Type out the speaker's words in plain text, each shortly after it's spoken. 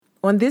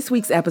On this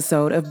week's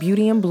episode of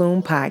Beauty and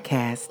Bloom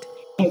podcast.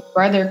 His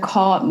brother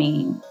called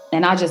me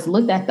and I just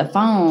looked at the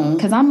phone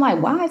because I'm like,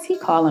 why is he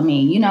calling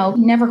me? You know,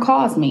 he never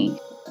calls me.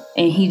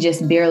 And he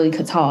just barely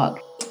could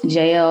talk.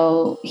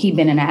 JL, he'd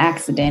been in an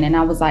accident. And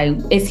I was like,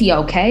 is he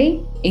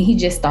okay? And he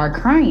just started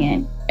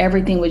crying.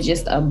 Everything was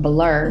just a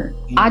blur.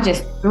 I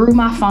just threw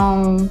my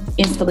phone,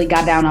 instantly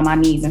got down on my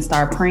knees and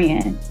started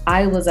praying.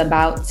 I was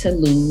about to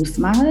lose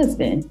my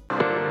husband.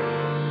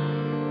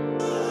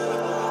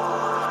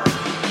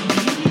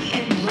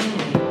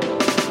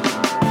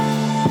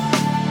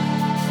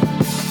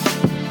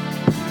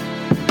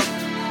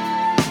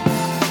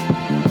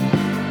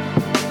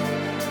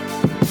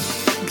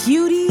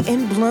 Beauty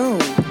and Bloom.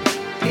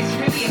 It's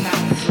really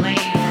about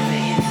slaying from the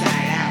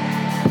inside out.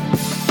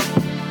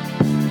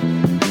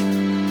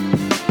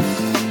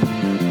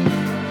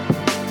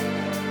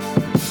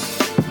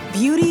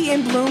 Beauty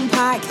and Bloom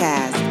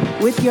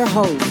podcast with your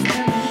host.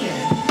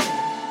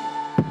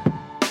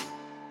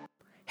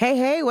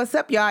 Hey, what's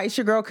up, y'all? It's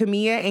your girl,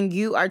 Camilla, and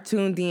you are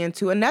tuned in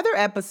to another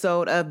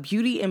episode of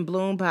Beauty and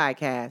Bloom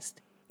podcast.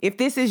 If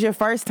this is your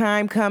first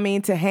time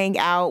coming to hang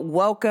out,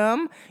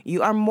 welcome.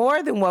 You are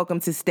more than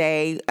welcome to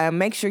stay.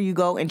 Make sure you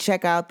go and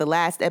check out the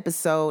last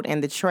episode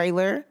and the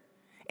trailer.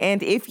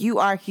 And if you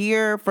are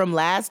here from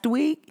last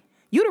week,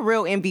 you the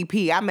real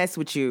MVP. I mess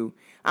with you.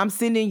 I'm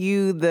sending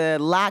you the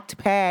locked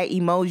pad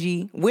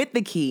emoji with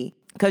the key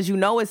because you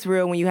know it's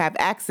real when you have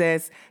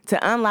access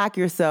to unlock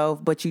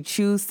yourself, but you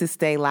choose to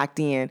stay locked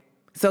in.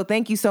 So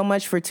thank you so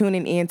much for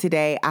tuning in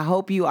today. I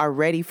hope you are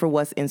ready for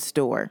what's in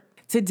store.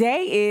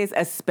 Today is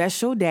a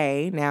special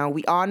day. Now,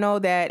 we all know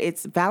that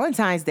it's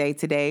Valentine's Day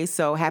today,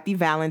 so happy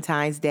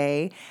Valentine's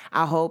Day.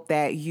 I hope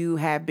that you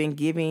have been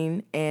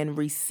giving and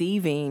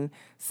receiving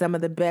some of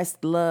the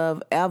best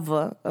love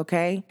ever,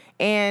 okay?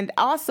 And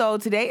also,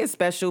 today is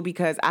special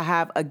because I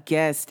have a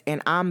guest,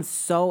 and I'm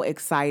so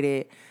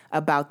excited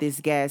about this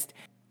guest.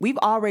 We've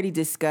already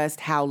discussed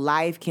how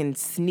life can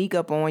sneak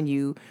up on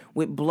you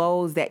with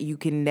blows that you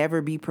can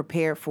never be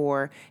prepared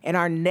for. And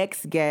our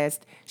next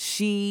guest,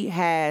 she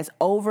has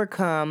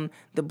overcome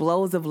the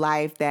blows of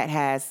life that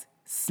has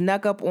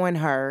snuck up on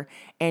her.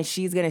 And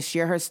she's going to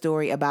share her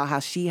story about how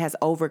she has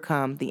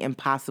overcome the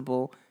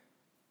impossible.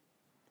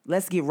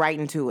 Let's get right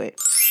into it.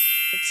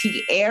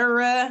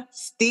 Tiara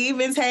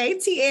Stevens. Hey,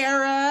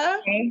 Tiara.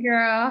 Hey,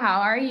 girl.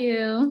 How are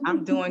you?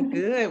 I'm doing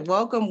good.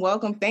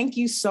 Welcome. Thank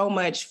you so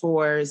much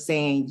for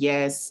saying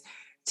yes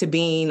to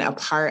being a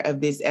part of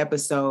this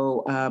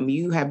episode.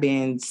 You have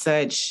been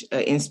such an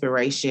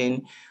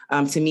inspiration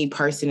to me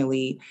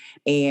personally.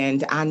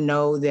 And I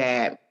know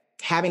that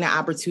having an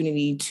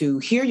opportunity to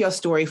hear your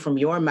story from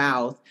your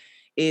mouth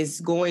is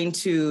going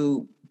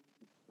to,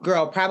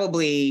 girl,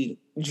 probably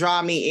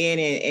draw me in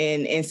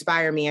and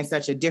inspire me in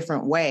such a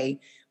different way,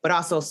 but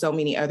also so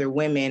many other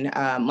women.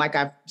 Like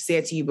I've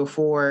said to you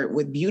before,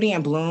 with Beauty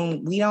and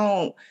Bloom,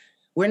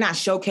 we're not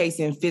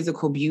showcasing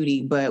physical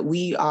beauty, but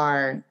we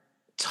are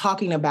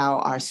talking about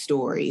our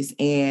stories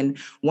and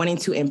wanting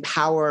to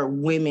empower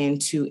women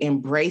to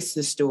embrace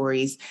the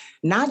stories,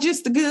 not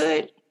just the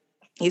good.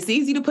 It's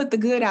easy to put the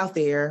good out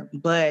there,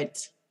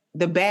 but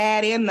the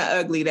bad and the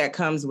ugly that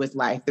comes with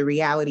life, the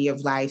reality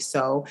of life.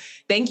 So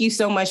thank you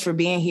so much for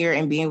being here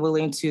and being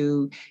willing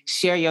to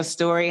share your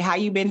story. How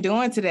you been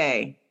doing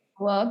today?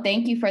 Well,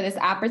 thank you for this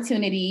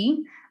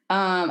opportunity.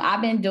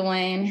 I've been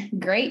doing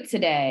great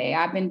today.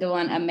 I've been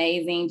doing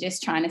amazing,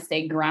 just trying to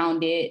stay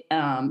grounded,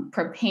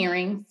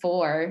 preparing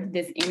for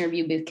this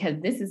interview because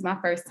this is my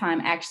first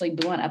time actually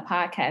doing a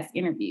podcast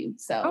interview.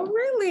 So, oh,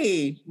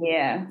 really?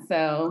 Yeah.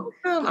 So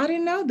I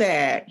didn't know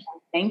that.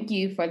 Thank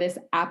you for this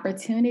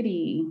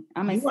opportunity.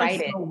 I'm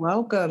excited.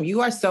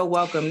 You are so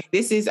welcome.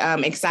 This is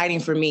exciting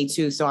for me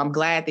too. So I'm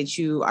glad that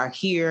you are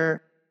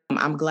here.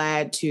 I'm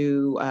glad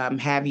to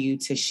have you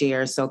to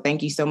share. So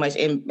thank you so much.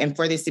 And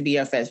for this to be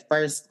your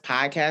first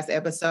podcast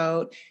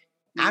episode,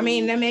 I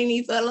mean, that made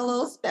me feel a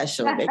little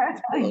special.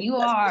 You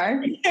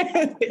are.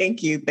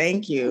 Thank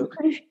you.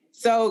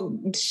 So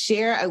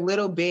share a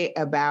little bit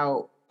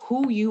about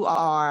who you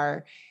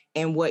are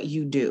and what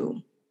you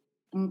do.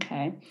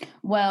 Okay.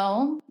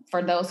 Well,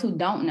 for those who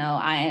don't know,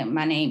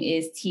 my name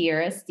is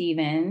Tiara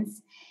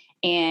Stevens,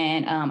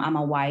 and I'm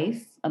a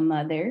wife, a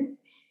mother,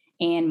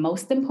 and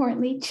most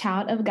importantly,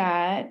 child of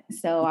God.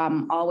 So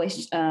I'm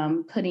always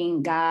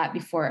putting God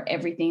before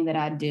everything that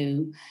I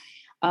do.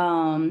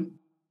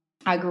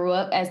 I grew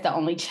up as the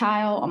only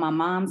child on my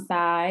mom's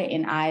side,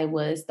 and I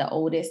was the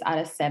oldest out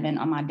of 7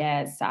 on my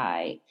dad's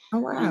side. Oh,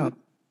 wow.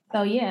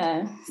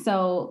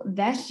 So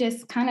that's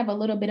just kind of a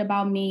little bit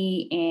about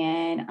me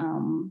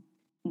and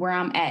where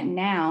I'm at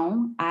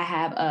now. I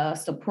have a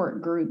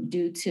support group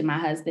due to my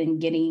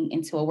husband getting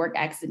into a work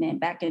accident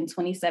back in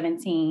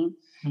 2017.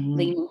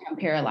 leaving him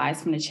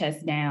paralyzed from the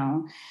chest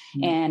down.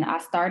 And I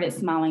started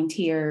Smiling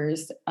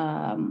Tears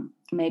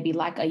maybe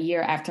like a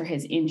year after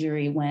his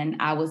injury, when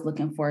I was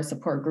looking for a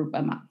support group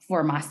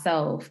for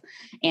myself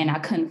and I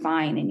couldn't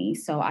find any.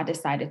 So I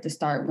decided to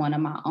start one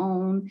of my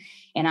own.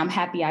 And I'm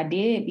happy I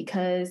did,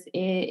 because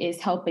it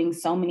is helping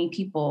so many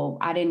people.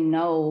 I didn't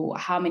know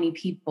how many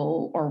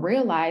people, or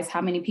realize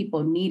how many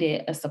people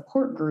needed a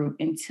support group,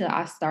 until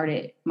I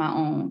started my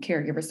own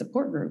caregiver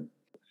support group.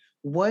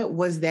 What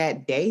was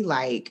that day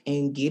like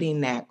in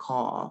getting that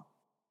call?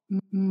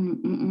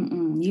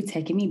 You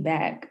taking me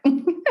back.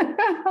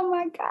 Oh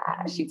my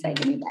gosh, you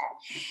taking me back.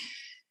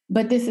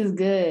 But this is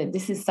good.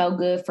 This is so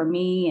good for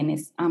me. And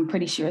I'm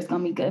pretty sure it's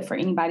going to be good for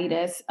anybody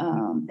that's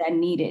that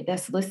need it,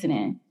 that's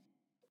listening.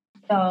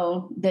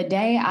 So the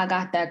day I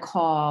got that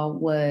call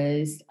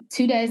was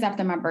 2 days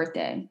after my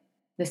birthday,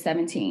 the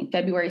 17th,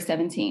 February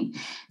 17th.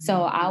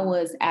 So I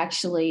was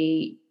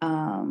actually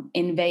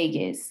in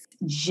Vegas,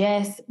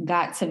 just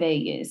got to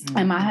Vegas.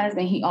 And my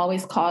husband, he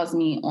always calls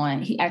me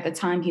at the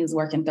time he was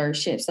working third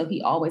shift. So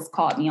he always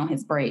called me on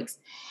his breaks.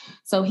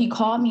 So he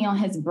called me on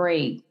his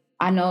break.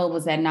 I know it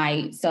was at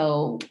night.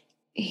 So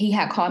he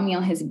had called me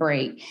on his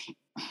break.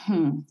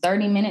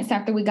 30 minutes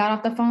after we got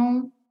off the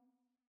phone,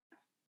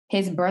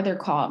 his brother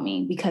called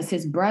me, because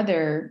his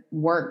brother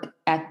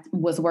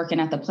was working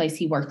at the place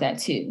he worked at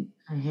too.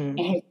 And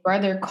his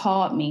brother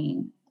called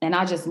me, and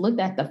I just looked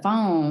at the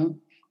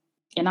phone,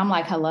 and I'm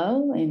like,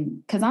 hello?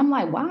 And because I'm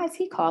like, why is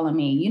he calling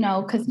me? You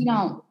know, because he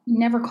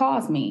never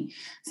calls me.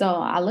 So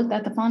I looked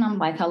at the phone, I'm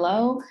like,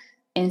 hello?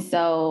 And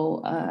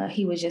so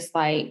he was just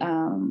like,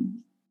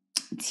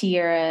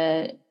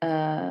 Tierra,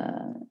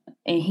 and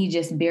he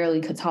just barely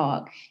could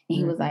talk. And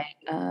he was like,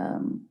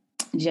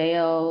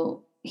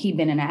 JL, he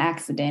been in an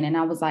accident. And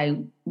I was like,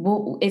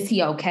 well, is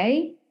he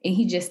okay? And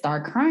he just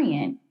started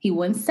crying. He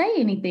wouldn't say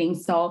anything.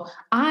 So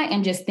I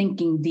am just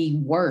thinking the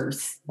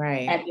worst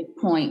at this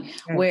point,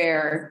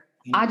 where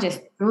I just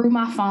threw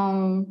my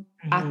phone.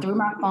 I threw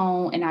my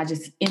phone, and I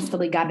just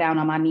instantly got down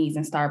on my knees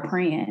and started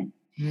praying.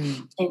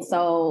 And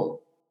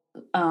so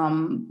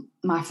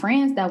my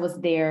friends that was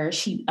there,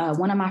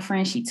 one of my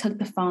friends, she took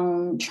the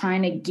phone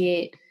trying to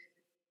get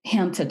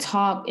him to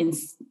talk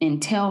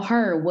and tell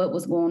her what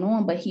was going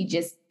on, but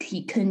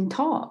he couldn't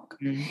talk.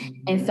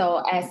 And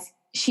so as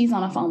she's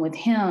on the phone with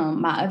him,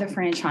 my other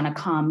friend trying to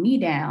calm me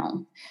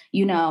down,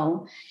 you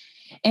know.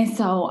 And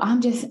so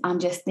I'm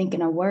just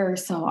thinking of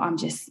words. So I'm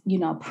just,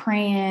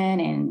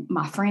 praying, and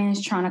my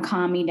friends trying to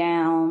calm me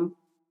down.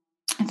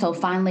 And so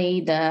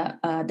finally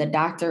the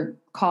doctor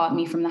called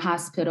me from the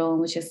hospital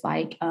and was just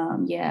like,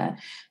 yeah,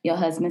 your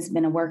husband's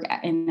been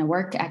in a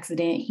work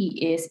accident.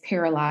 He is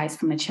paralyzed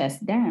from the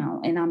chest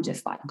down. And I'm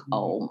just like,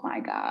 oh my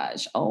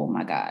gosh.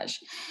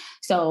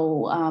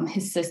 So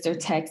his sister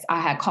I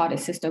had called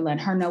his sister,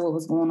 letting her know what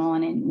was going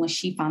on. And when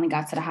she finally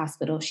got to the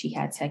hospital, she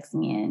had texted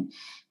me and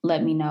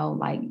let me know,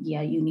 like,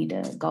 yeah, you need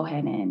to go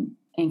ahead and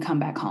come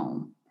back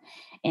home.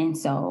 And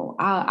so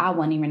I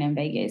wasn't even in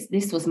Vegas.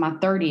 This was my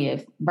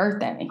 30th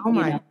birthday. Oh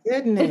my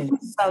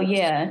goodness. So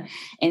yeah.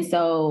 And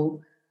so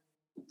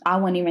I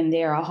wasn't even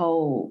there a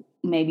whole,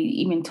 maybe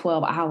even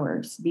 12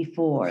 hours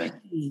before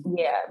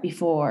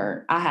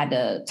I had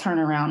to turn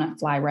around and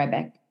fly right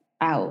back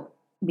out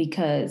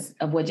because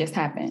of what just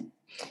happened.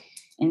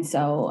 And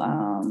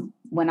so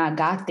when I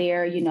got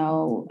there,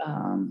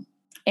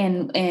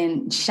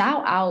 and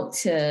shout out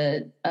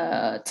to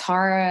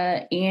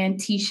Tara and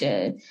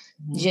Tisha,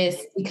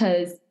 just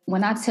because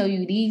when I tell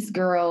you, these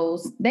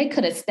girls, they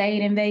could have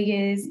stayed in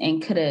Vegas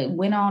and could have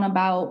went on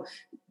about,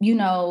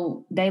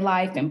 their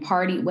life and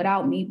partied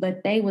without me,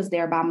 but they was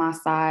there by my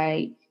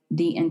side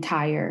the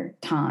entire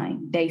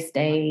time. They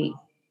stayed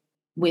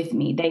with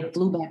me. They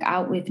flew back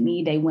out with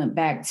me. They went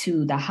back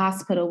to the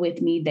hospital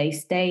with me. They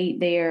stayed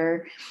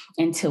there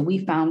until we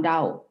found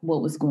out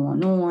what was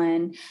going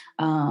on.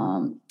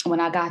 When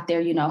I got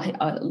there,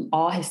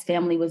 all his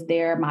family was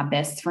there. My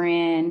best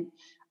friend,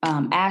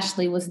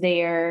 Ashley, was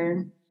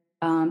there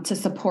to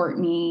support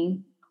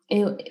me.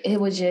 It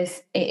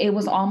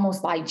was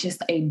almost like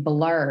just a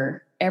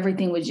blur.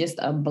 Everything was just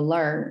a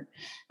blur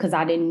because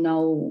I didn't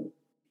know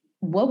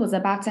what was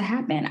about to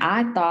happen.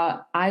 I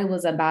thought I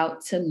was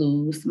about to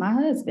lose my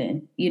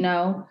husband.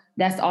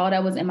 That's all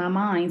that was in my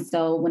mind.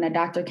 So when a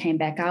doctor came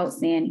back out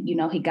saying,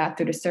 he got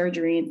through the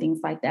surgery and things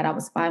like that, I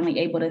was finally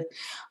able to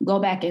go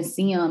back and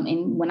see him.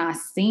 And when I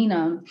seen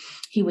him,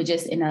 he was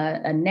just in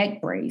a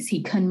neck brace.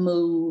 He couldn't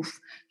move.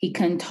 He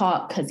couldn't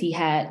talk because he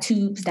had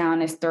tubes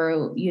down his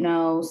throat,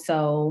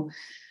 So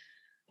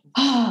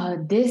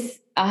this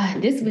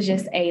was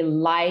just a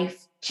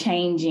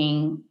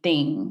life-changing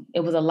thing. It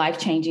was a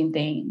life-changing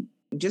thing.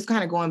 Just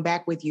kind of going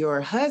back with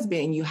your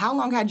husband, how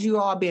long had you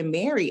all been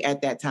married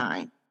at that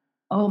time?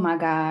 Oh my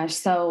gosh.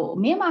 So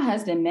me and my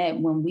husband met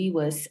when we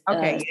was...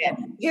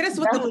 Hit us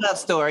with the love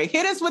story.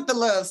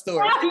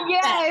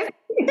 Yes.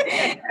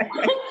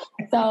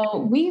 So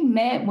we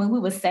met when we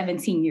was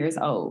 17 years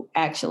old,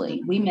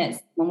 actually. We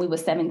met when we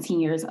was 17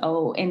 years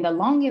old. And the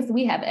longest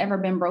we have ever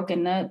been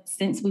broken up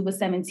since we was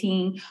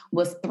 17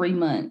 was 3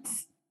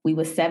 months. We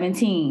was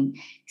 17.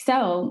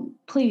 So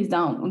please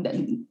don't,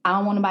 I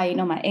don't want nobody to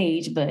know my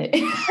age, but,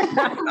 but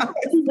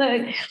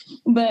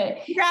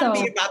you gotta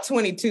be about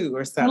 22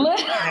 or something.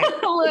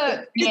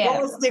 Look, yeah.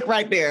 Don't stick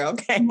right there,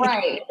 okay?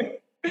 Right.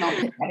 Don't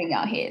put that in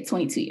y'all head,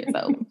 22 years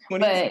old.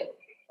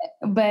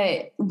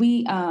 But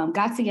we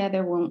got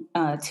together when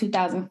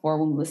 2004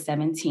 when we was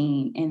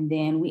 17, and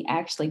then we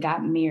actually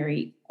got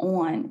married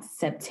on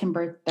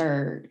September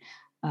 3rd,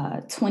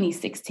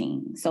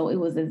 2016. So it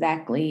was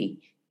exactly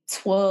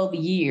 12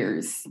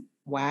 years.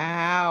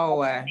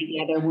 Wow.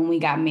 Together when we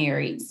got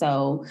married.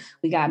 So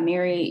we got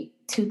married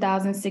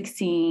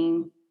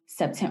 2016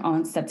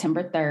 on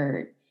September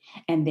 3rd,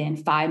 and then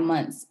 5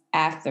 months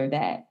after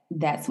that,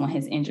 that's when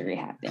his injury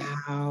happened.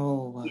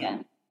 Wow. Yeah.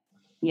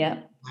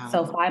 Yep. Wow.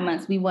 So 5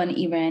 months, we weren't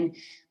even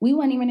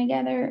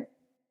together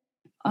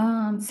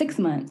 6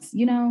 months,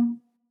 you know?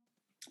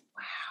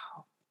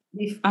 Wow.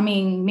 I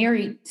mean,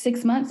 married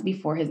 6 months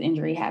before his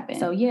injury happened.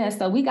 So yeah,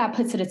 so we got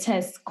put to the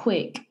test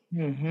quick,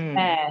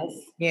 fast.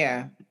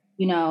 Yeah.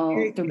 You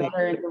know, through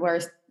better and through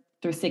worse,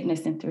 through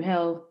sickness and through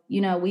health.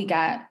 You know, we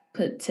got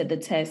put to the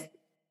test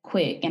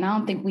quick. And I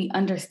don't think we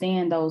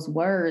understand those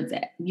words,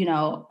 you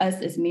know,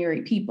 us as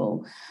married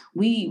people.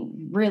 We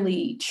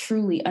really,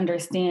 truly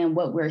understand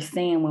what we're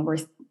saying when we're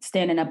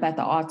standing up at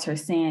the altar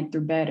saying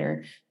through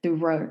better,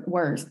 through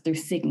worse, through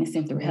sickness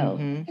and through health.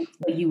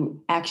 So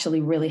you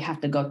actually really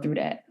have to go through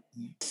that.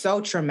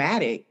 So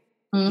traumatic.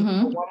 You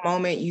know, one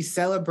moment you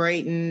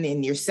celebrating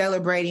and you're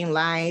celebrating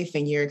life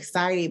and you're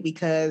excited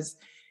because,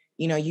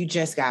 you know, you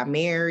just got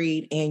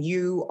married and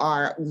you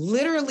are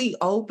literally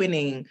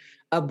opening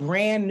a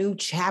brand new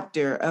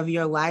chapter of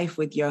your life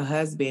with your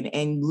husband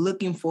and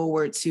looking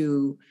forward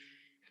to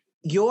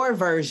your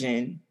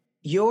version,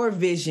 your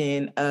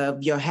vision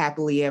of your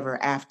happily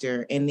ever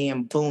after. And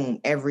then boom,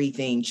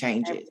 everything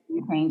changes.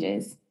 Everything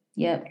changes.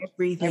 Yep.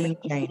 Everything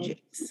changes.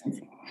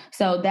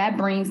 So that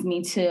brings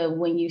me to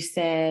when you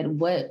said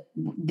what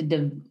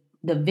the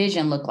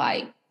vision looked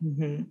like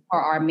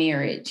for our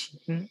marriage.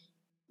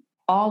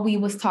 All we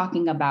was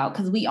talking about,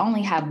 because we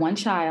only have one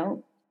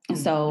child. And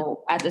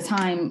so at the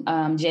time,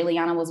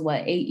 Jayliana was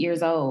 8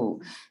 years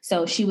old.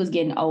 So she was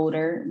getting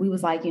older. We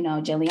was like, you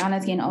know,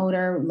 Jayliana's getting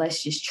older.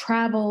 Let's just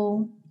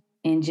travel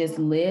and just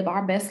live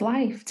our best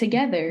life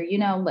together. You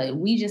know, like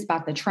we just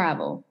about to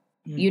travel,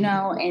 you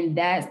know, and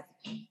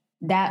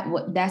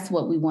that's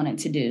what we wanted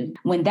to do.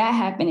 When that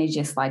happened, it's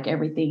just like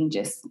everything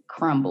just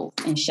crumbled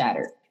and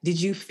shattered.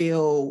 Did you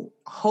feel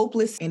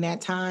hopeless in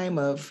that time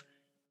of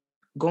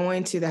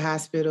going to the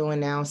hospital and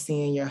now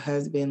seeing your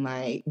husband?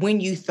 Like when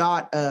you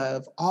thought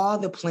of all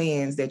the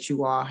plans that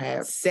you all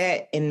have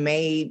set and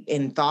made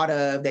and thought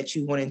of that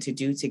you wanted to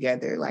do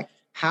together, like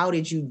how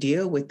did you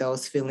deal with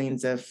those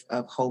feelings of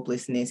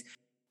hopelessness?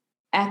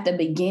 At the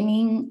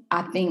beginning,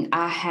 I think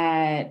I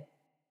had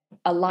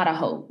a lot of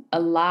hope, a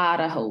lot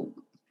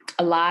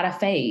of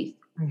faith.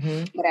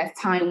 But as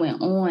time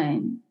went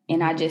on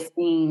and I just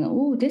seen,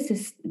 oh, this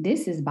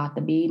is about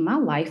to be my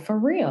life for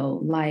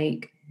real.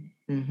 Like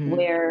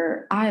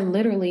where I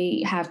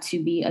literally have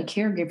to be a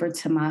caregiver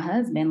to my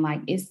husband.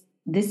 Like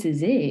this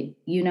is it,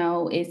 you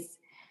know,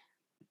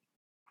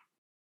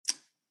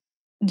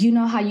 you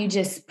know how you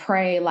just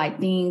pray like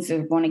things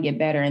are going to get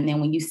better. And then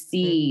when you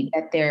see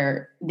that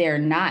they're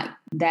not,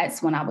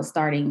 that's when I was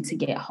starting to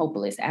get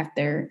hopeless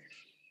after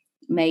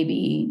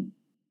maybe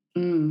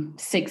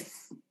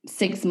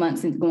 6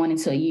 months and going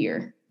into a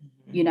year,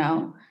 you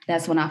know,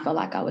 that's when I felt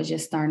like I was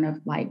just starting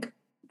to like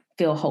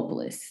feel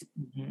hopeless.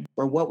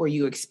 Or what were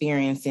you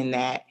experiencing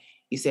that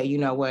you said, you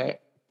know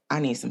what, I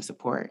need some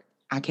support.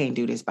 I can't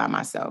do this by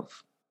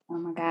myself. Oh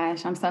my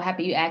gosh. I'm so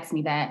happy you asked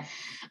me that.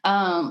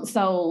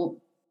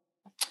 So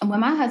when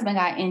my husband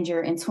got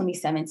injured in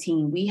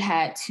 2017, we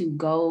had to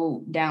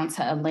go down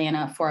to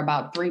Atlanta for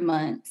about 3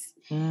 months.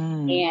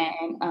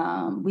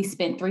 And we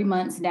spent 3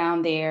 months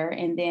down there.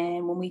 And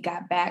then when we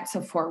got back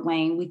to Fort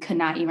Wayne, we could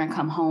not even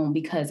come home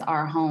because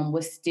our home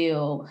was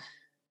still,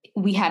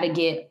 we had to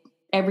get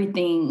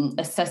everything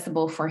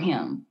accessible for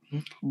him.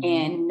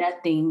 And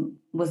nothing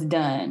was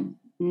done.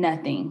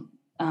 Nothing.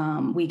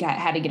 We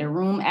had to get a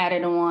room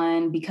added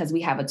on because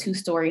we have a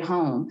 2-story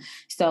home.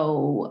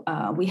 So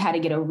we had to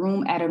get a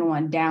room added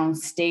on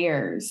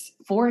downstairs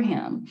for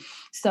him.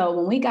 So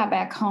when we got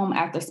back home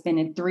after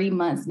spending 3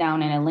 months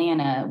down in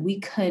Atlanta, we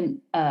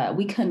couldn't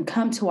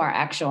come to our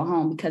actual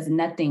home because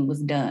nothing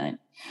was done.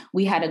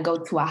 We had to go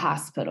to a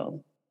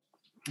hospital.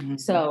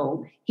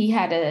 So he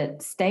had to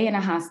stay in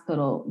a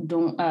hospital.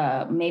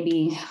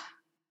 Maybe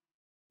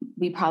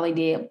we probably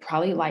did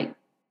like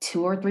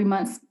 2 or 3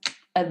 months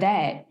of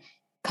that.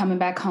 Coming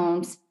back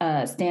home,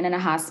 staying in a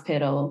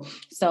hospital.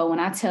 So when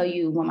I tell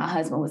you, when my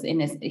husband was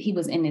he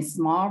was in this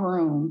small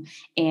room,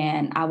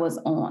 and I was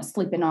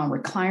sleeping on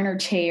recliner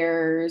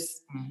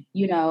chairs.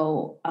 You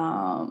know,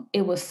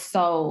 it was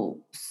so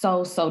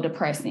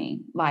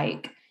depressing.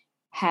 Like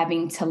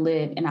having to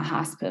live in a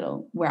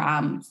hospital where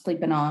I'm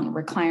sleeping on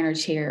recliner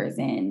chairs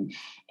and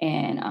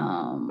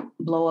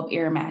blow up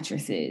air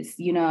mattresses.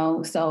 You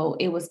know, so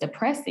it was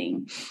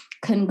depressing.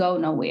 Couldn't go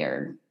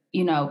nowhere.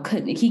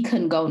 he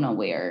couldn't go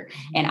nowhere.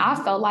 And I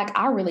felt like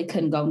I really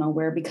couldn't go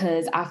nowhere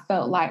because I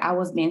felt like I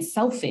was being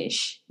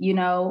selfish.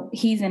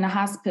 He's in the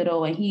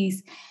hospital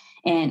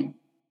and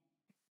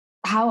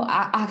how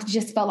I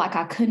just felt like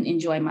I couldn't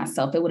enjoy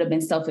myself. It would have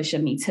been selfish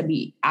of me to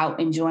be out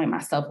enjoying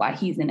myself while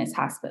he's in his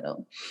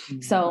hospital.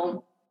 Mm-hmm.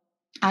 So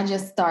I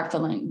just start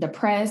feeling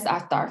depressed. I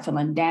start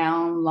feeling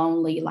down,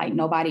 lonely, like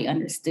nobody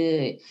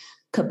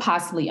could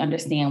possibly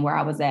understand where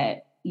I was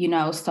at,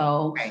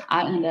 so right.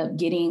 I ended up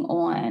getting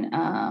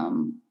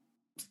on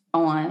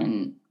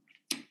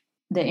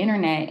the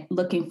internet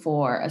looking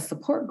for a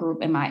support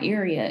group in my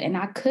area, and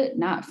I could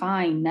not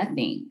find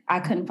nothing.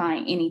 I couldn't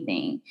find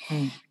anything.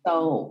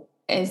 So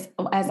as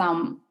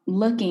I'm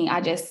looking,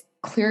 I just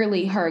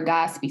clearly heard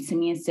God speak to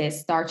me and said,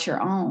 start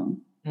your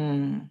own.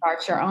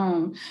 Start your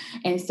own.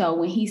 And so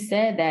when he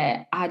said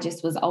that, I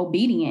just was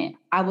obedient.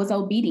 I was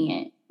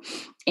obedient.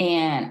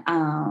 And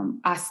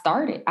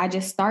I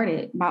just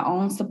started my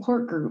own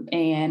support group,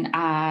 and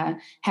I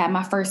had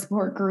my first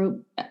support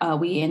group.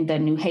 We in the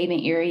New Haven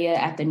area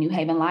at the New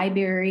Haven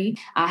Library.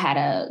 I had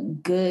a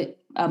good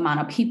amount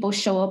of people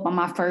show up on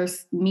my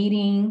first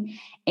meeting,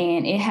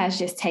 and it has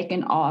just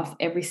taken off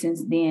ever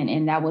since then.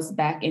 And that was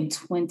back in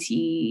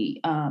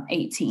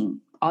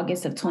 2018,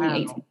 August of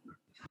 2018. Wow.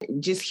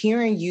 Just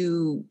hearing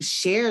you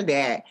share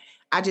that,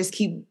 I just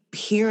keep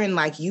hearing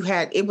like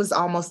it was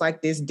almost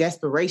like this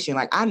desperation,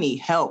 like I need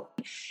help.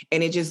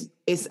 And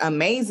it's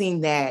amazing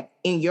that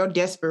in your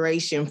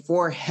desperation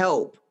for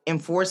help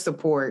and for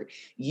support,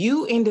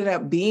 you ended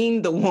up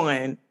being the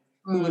one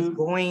who was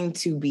going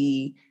to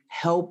be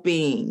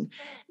helping.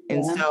 Yeah.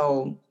 And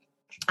so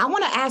I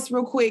want to ask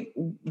real quick,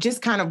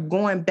 just kind of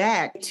going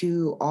back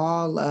to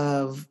all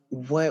of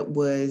what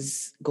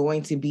was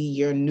going to be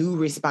your new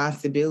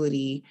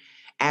responsibility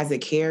as a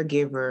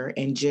caregiver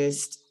and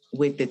just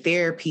with the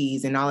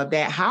therapies and all of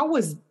that. How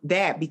was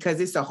that?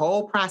 Because it's a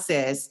whole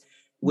process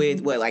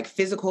with like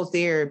physical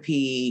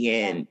therapy.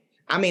 And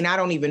I mean, I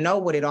don't even know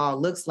what it all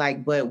looks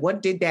like, but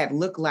what did that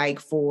look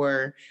like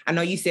I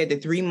know you said the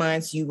 3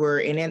 months you were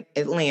in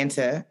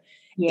Atlanta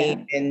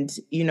and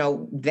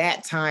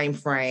that time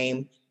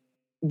frame,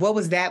 what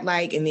was that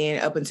like? And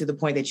then up until the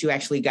point that you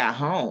actually got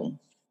home.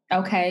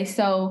 Okay.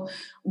 So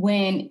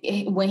when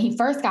he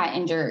first got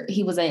injured,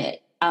 he was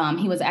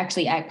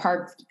actually at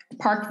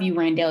Parkview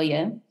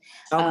Randalia.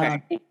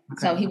 Okay.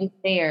 So he was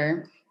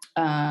there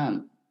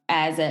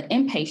as an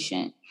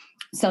inpatient.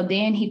 So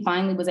then he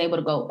finally was able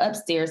to go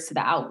upstairs to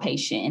the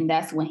outpatient, and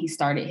that's when he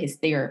started his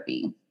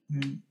therapy.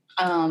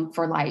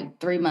 For like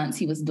 3 months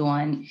he was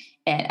doing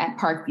at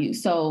Parkview.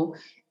 So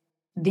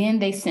then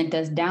they sent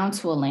us down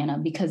to Atlanta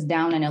because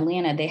down in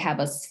Atlanta they have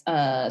a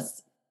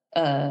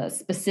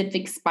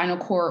specific spinal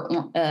cord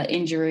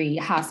injury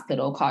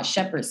hospital called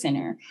Shepherd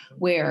Center,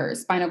 where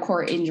spinal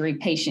cord injury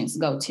patients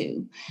go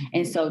to.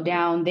 And so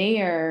down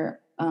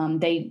there,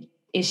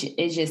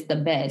 it's just the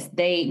best.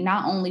 They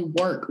not only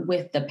work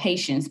with the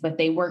patients, but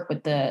they work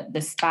with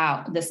the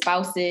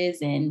spouses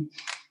and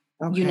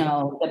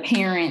the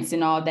parents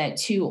and all that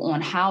too,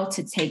 on how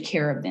to take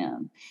care of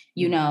them.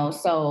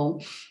 So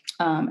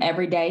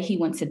every day he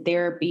went to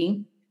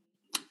therapy.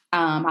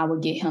 I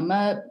would get him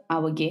up. I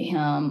would get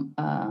him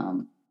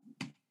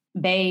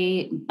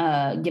bathed,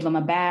 give him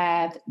a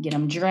bath, get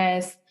him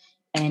dressed.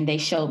 And they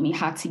showed me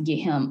how to get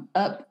him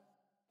up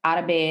out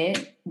of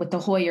bed with the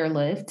Hoyer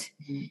lift.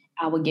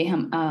 I would get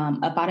him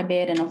up out of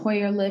bed in a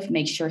Hoyer lift,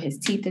 make sure his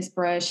teeth is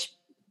brushed,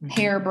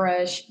 hair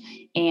brushed,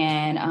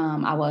 and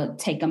I would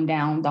take him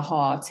down the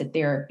hall to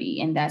therapy.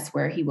 And that's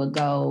where he would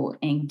go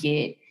and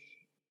get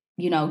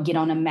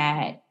on a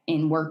mat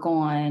and work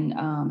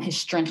on his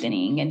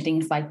strengthening and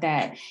things like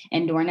that.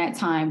 And during that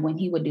time, when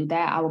he would do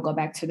that, I would go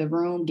back to the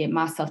room, get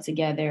myself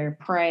together,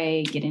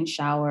 pray, get in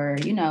shower,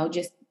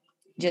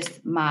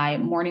 just my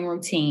morning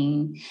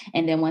routine.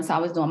 And then once I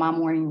was doing my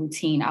morning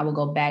routine, I would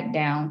go back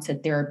down to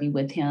therapy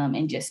with him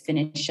and just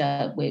finish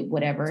up with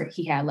whatever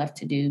he had left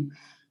to do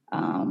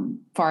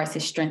far as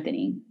his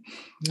strengthening.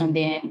 And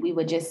then we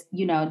would just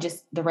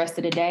the rest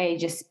of the day,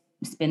 just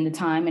spend the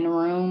time in the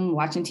room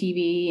watching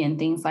TV and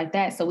things like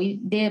that. So we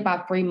did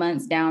about 3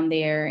 months down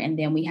there. And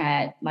then we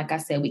had, like I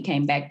said, we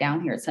came back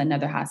down here to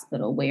another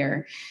hospital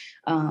where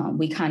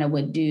we kind of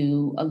would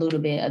do a little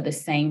bit of the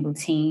same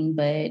routine,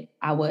 but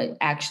I would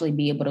actually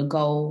be able to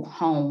go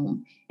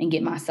home and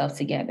get myself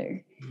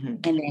together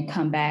and then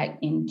come back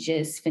and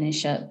just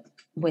finish up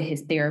with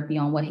his therapy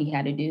on what he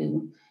had to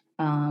do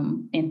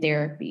in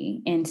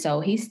therapy. And so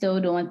he's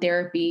still doing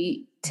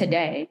therapy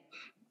today.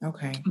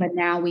 Okay. But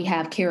now we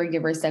have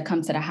caregivers that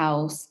come to the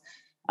house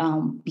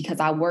because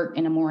I work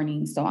in the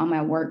morning. So I'm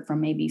at work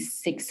from maybe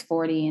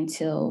 6:40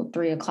 until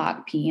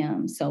 3:00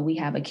 p.m. So we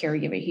have a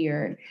caregiver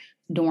here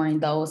during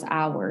those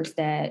hours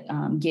that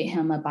get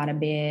him up out of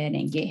bed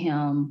and get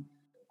him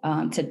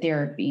to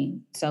therapy.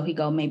 So he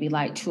go maybe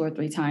like 2 or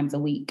 3 times a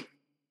week.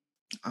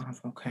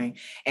 Okay.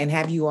 And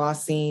have you all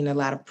seen a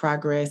lot of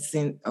progress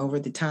over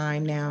the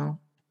time now?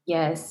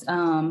 Yes.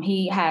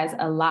 He has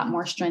a lot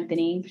more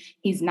strengthening.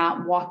 He's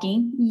not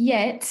walking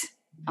yet,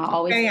 I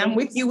always Okay, I'm say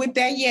with you with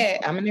that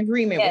yet. I'm in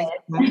agreement yes.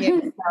 with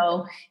you.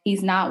 So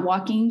he's not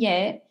walking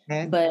yet,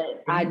 Yes.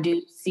 but I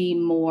do see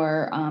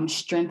more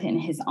strength in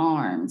his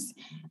arms.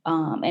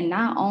 And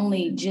not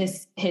only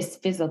just his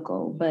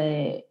physical,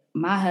 but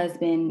my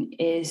husband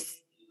is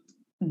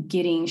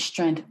getting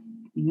strength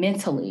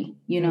mentally.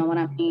 You know what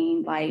I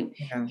mean? Like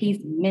Yeah. he's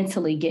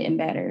mentally getting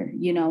better.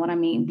 You know what I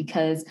mean?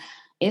 Because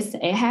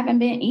it haven't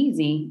been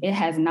easy. It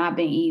has not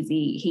been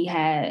easy.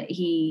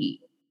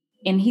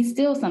 And he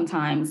still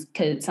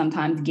could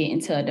sometimes get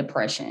into a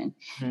depression,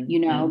 you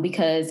know,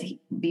 because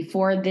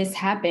before this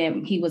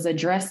happened, he was a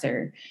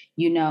dresser.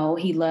 You know,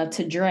 he loved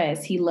to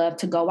dress. He loved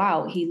to go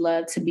out. He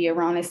loved to be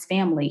around his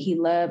family. He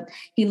loved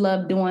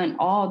doing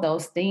all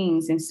those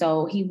things. And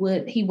so he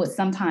would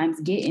sometimes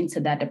get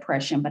into that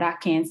depression. But I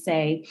can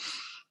say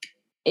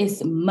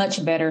it's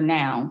much better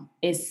now.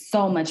 It's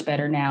so much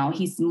better now.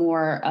 He's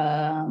more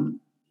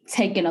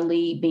taking a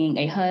lead, being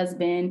a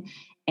husband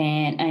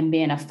and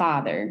being a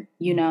father.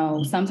 You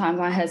know, sometimes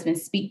my husband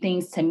speak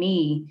things to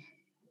me,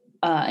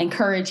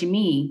 encourage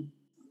me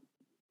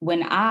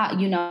when I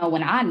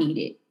need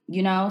it,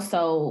 you know,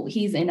 so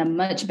he's in a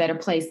much better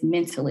place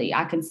mentally.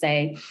 I can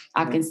say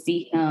I can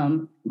see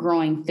him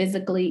growing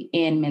physically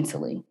and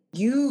mentally.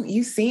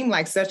 You seem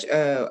like such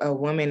a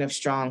woman of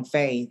strong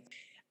faith.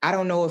 I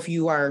don't know if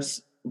you are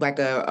like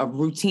a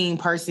routine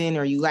person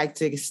or you like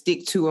to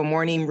stick to a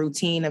morning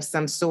routine of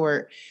some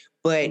sort,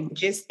 but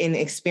just in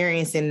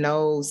experiencing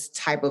those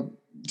type of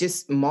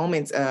just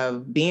moments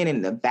of being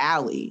in the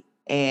valley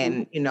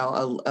and, you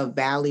know, a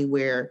valley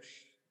where,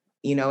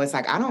 you know, it's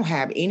like, I don't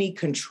have any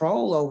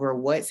control over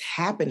what's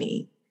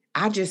happening.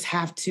 I just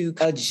have to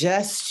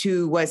adjust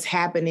to what's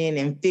happening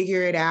and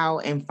figure it out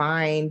and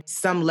find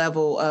some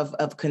level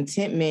of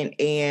contentment.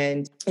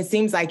 And it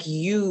seems like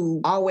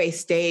you always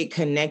stayed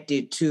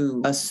connected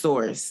to a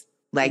source.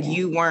 Like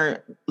you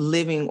weren't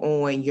living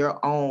on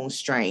your own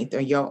strength or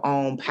your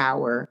own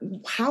power.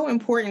 How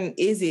important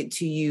is it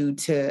to you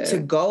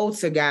to go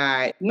to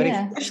God? But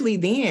especially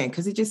then,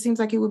 because it just seems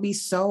like it would be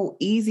so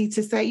easy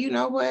to say, you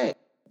know what?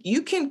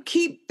 You can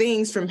keep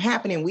things from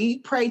happening. We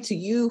pray to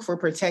you for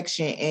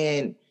protection.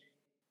 And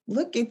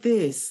look at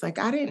this. Like,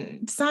 I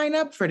didn't sign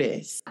up for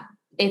this.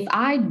 If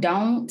I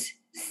don't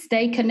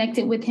stay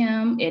connected with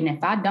him, and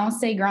if I don't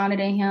stay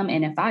grounded in him,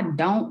 and if I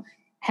don't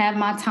have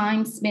my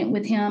time spent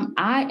with him,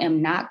 I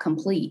am not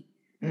complete.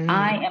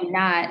 I am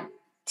not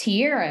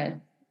Tierra.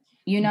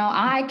 You know,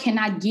 I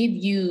cannot give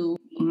you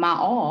my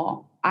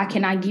all. I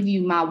cannot give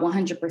you my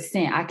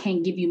 100%. I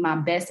can't give you my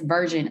best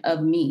version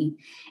of me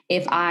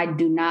if I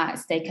do not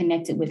stay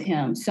connected with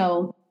him.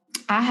 So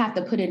I have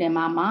to put it in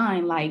my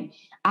mind, like,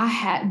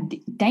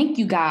 thank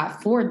you, God,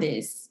 for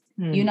this.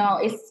 You know,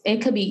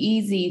 it could be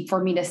easy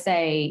for me to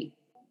say,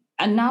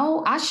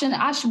 no, I shouldn't.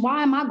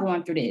 Why am I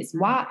going through this?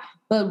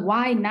 But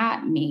why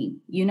not me?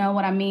 You know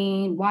what I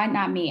mean? Why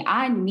not me?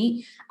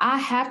 I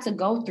have to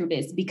go through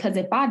this, because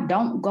if I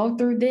don't go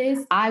through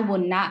this, I will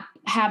not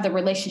have the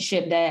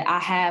relationship that I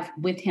have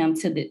with him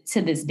to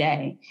this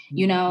day.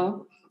 You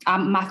know,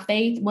 my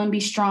faith wouldn't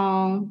be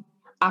strong.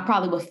 I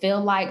probably would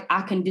feel like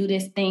I can do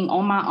this thing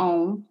on my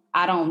own.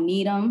 I don't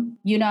need him,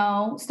 you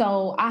know?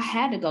 So I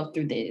had to go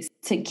through this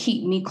to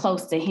keep me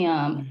close to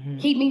him,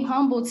 keep me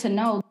humble to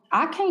know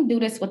I can't do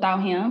this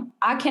without him.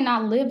 I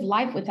cannot live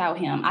life without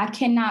him. I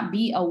cannot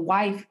be a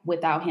wife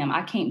without him.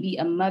 I can't be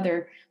a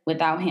mother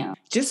without him.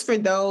 Just for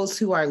those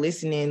who are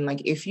listening,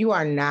 like if you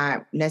are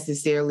not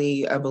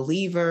necessarily a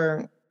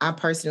believer, I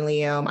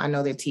personally am. I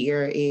know that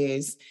Tierra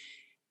is.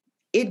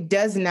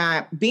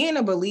 Being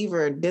a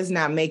believer does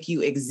not make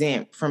you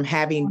exempt from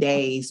having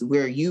days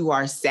where you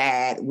are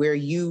sad, where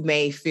you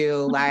may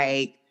feel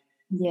like,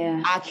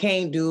 I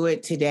can't do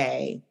it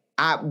today.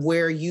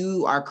 Where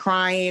you are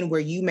crying, where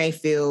you may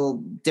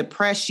feel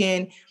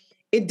depression.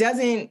 It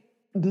doesn't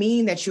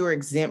mean that you're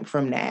exempt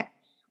from that,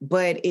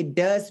 but it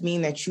does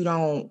mean that you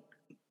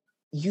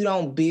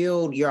don't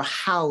build your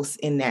house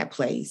in that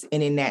place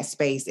and in that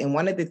space. And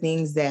one of the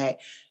things that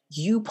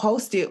you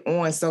posted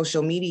on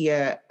social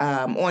media,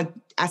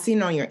 I seen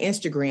it on your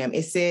Instagram,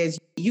 it says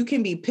you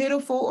can be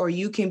pitiful or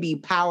you can be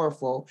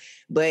powerful,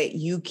 but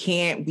you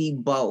can't be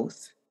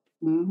both.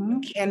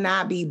 You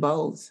cannot be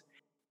both.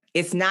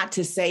 It's not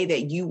to say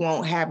that you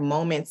won't have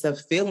moments of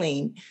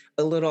feeling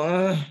a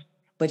little,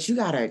 but you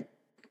gotta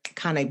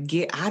kind of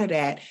get out of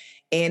that.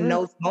 And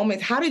those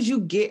moments, how did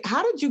you get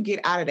out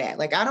of that?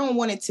 Like, I don't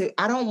want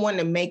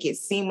to make it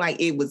seem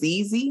like it was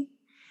easy.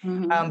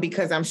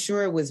 Because I'm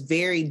sure it was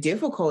very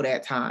difficult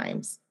at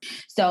times.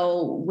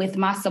 So with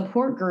my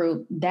support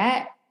group,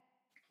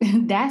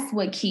 that's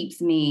what keeps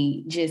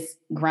me just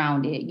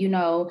grounded, you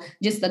know,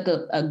 just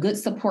a good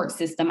support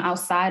system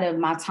outside of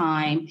my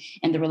time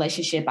and the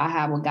relationship I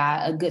have with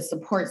God, a good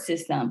support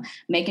system,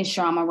 making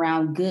sure I'm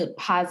around good,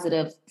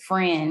 positive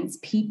friends,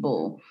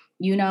 people,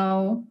 you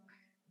know.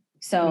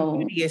 So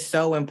community is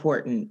so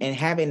important, and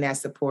having that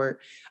support,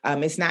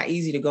 it's not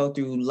easy to go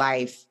through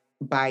life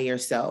by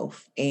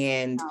yourself,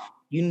 and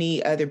you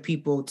need other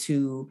people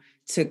to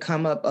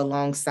come up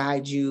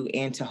alongside you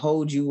and to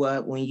hold you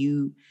up when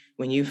you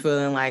when you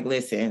feeling like,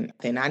 listen,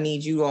 then I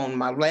need you on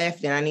my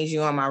left and I need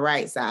you on my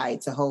right side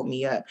to hold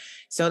me up.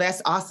 So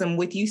that's awesome.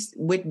 With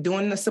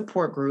doing the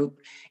support group,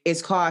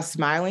 it's called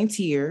Smiling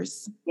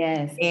Tears.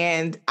 Yes.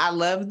 And I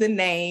love the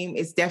name.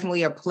 It's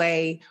definitely a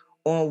play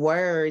on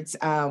words.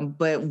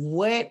 But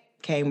what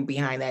came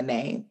behind that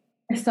name?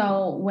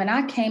 So when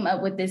I came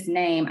up with this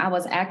name, I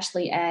was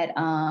actually at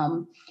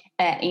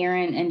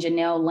Aaron and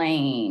Janelle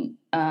Lane,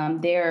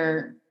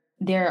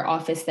 their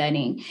office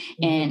setting,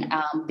 and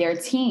their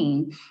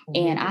team.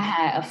 And I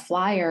had a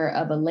flyer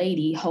of a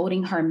lady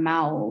holding her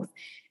mouth,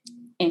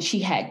 and she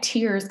had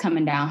tears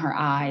coming down her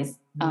eyes.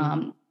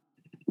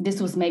 This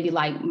was maybe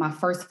like my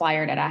first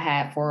flyer that I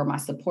had for my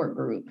support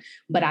group,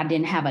 but I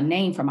didn't have a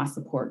name for my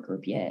support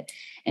group yet.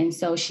 And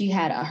so she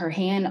had her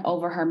hand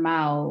over her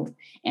mouth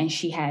and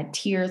she had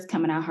tears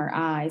coming out her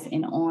eyes.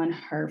 And on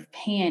her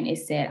hand, it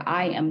said,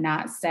 "I am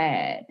not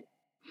sad."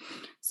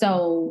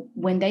 So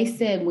when they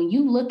said, when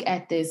you look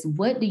at this,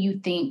 what do you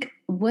think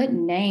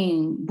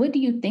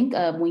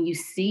of when you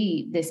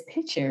see this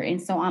picture?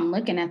 And so I'm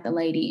looking at the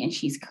lady and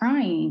she's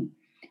crying,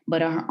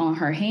 but on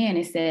her hand,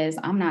 it says,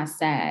 "I'm not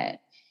sad."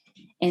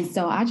 And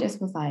so I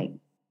just was like,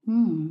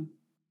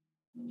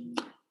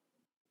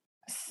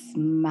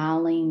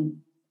 smiling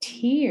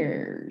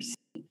tears.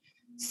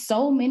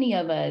 So many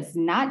of us,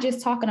 not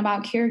just talking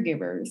about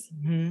caregivers,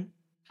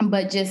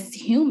 but just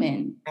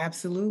human.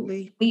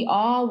 Absolutely. We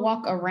all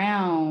walk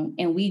around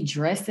and we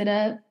dress it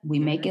up. We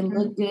make it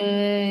look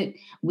good.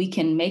 We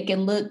can make it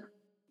look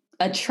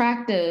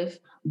attractive,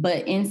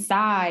 but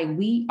inside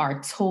we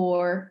are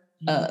tore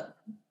up.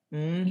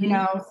 You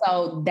know,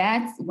 so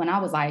that's when I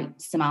was like,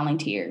 smiling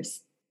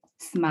tears.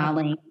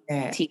 Smiling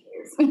Tears.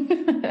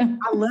 I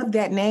love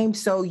that name.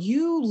 So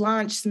you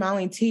launched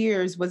Smiling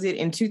Tears, was it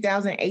in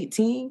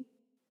 2018?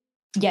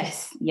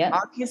 Yes. Yep.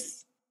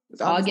 August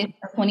of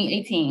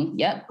 2018.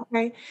 Yep.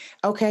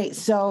 Okay.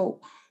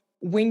 So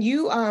when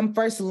you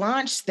first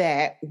launched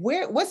that,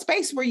 what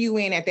space were you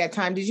in at that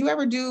time? Did you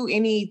ever do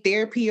any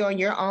therapy on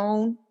your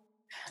own?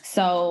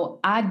 So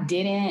I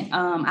didn't.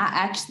 I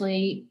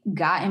actually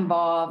got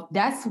involved.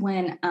 That's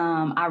when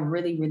I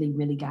really, really,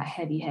 really got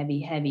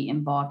heavy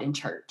involved in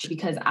church,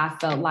 because I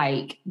felt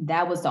like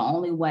that was the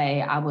only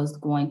way I was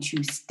going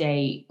to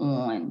stay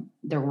on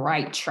the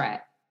right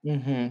track,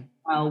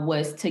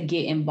 was to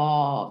get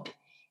involved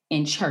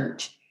in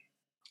church.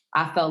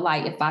 I felt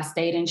like if I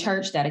stayed in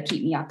church, that'd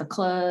keep me out the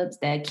clubs,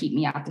 that'd keep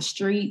me out the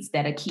streets,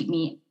 that'd keep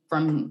me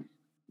from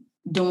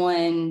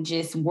doing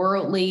just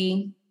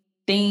worldly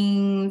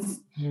things.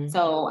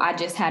 So I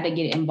just had to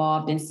get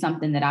involved in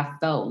something that I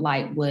felt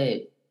like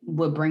would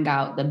bring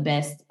out the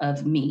best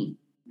of me,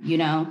 you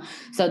know?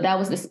 So that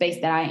was the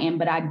space that I am.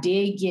 But I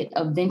did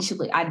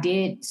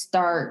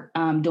start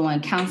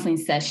doing counseling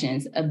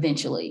sessions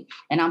eventually.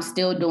 And I'm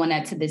still doing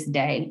that to this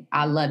day.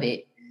 I love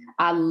it.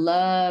 I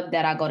love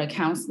that I go to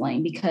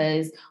counseling,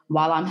 because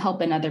while I'm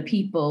helping other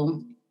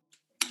people,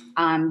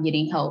 I'm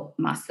getting help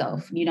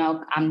myself. You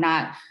know, I'm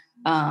not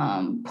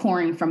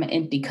pouring from an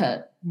empty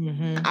cup.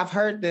 I've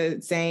heard the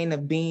saying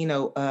of being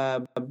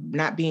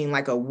not being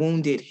like a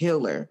wounded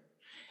healer.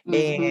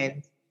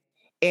 And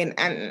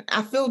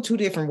I feel two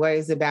different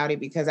ways about it,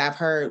 because I've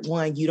heard,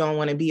 one, you don't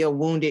want to be a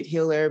wounded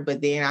healer,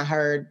 but then I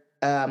heard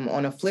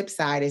on the flip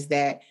side is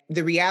that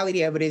the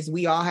reality of it is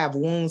we all have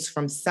wounds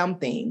from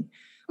something,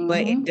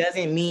 but it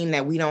doesn't mean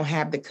that we don't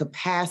have the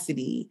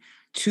capacity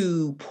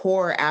to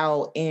pour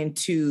out and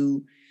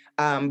to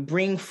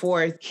bring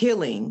forth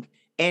healing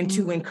and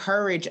to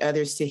encourage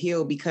others to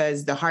heal,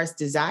 because the heart's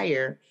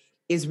desire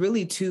is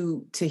really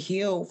to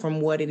heal from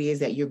what it is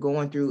that you're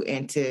going through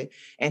and to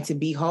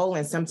be whole.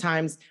 And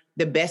sometimes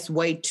the best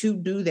way to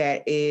do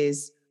that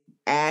is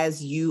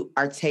as you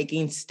are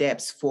taking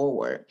steps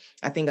forward.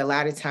 I think a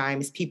lot of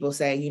times people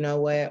say, you know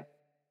what,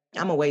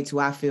 I'm gonna wait till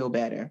I feel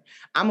better.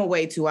 I'm gonna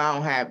wait till I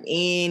don't have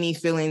any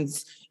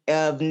feelings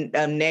of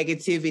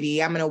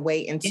negativity. I'm gonna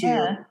wait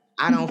until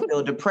I don't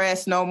feel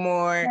depressed no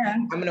more.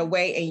 I'm going to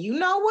wait. And you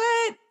know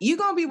what? You're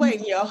going to be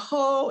waiting your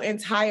whole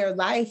entire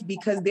life,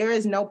 because there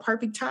is no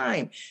perfect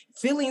time.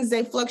 Feelings,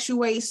 they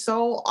fluctuate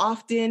so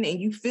often, and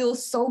you feel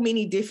so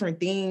many different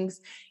things.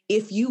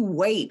 If you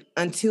wait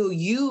until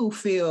you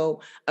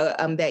feel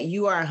that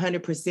you are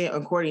 100%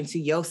 according to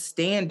your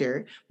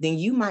standard, then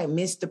you might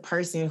miss the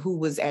person who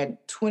was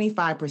at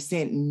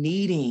 25%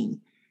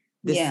 needing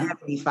the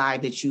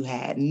 75 that you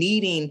had,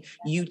 needing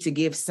you to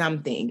give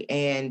something.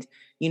 And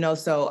you know,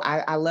 so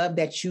I love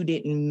that you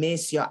didn't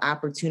miss your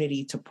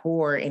opportunity to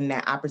pour, and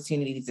that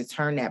opportunity to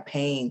turn that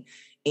pain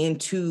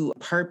into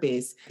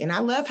purpose. And I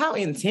love how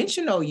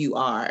intentional you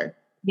are.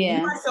 You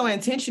are so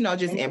intentional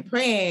just in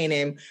praying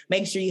and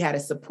making sure you had a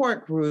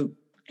support group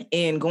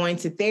and going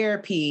to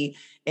therapy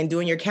and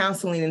doing your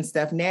counseling and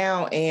stuff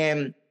now.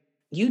 And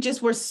you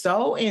just were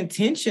so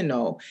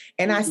intentional.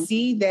 And I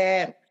see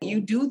that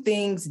you do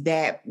things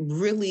that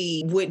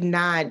really would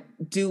not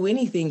do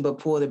anything but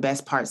pull the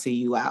best parts of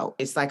you out.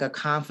 It's like a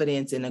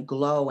confidence and a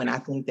glow. And I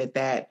think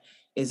that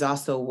is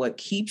also what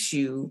keeps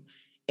you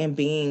in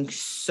being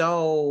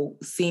so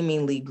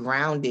seemingly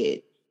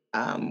grounded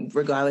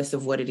regardless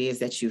of what it is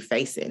that you're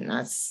facing.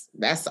 That's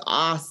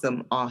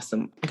awesome.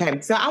 Awesome.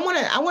 Okay. So I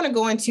want to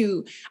go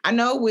into, I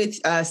know with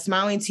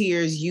Smiling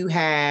Tears, you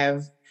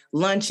have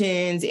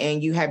luncheons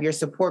and you have your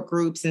support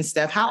groups and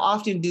stuff. How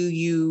often do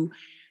you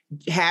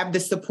have the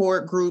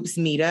support groups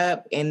meet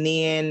up, and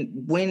then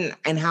when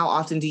and how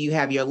often do you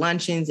have your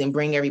luncheons and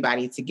bring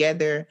everybody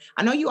together?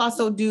 I know you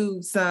also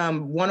do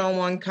some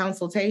one-on-one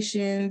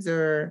consultations,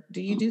 or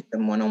do you do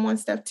some one-on-one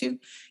stuff too?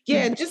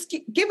 Yeah, just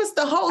give us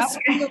the whole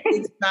spiel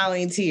with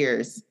Smiling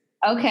Tears.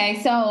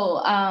 Okay,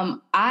 so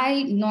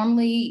I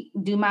normally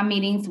do my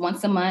meetings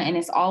once a month, and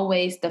it's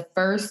always the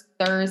first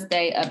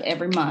Thursday of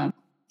every month.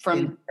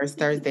 From first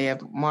Thursday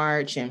of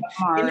March, and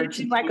March.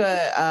 is it like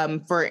a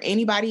for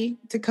anybody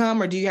to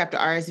come, or do you have to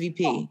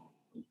RSVP?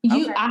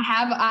 Okay.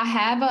 I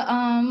have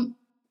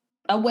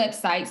a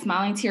website,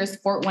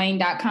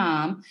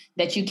 smilingtearsfortwayne.com,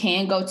 that you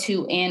can go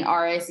to and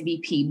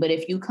RSVP. But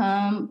if you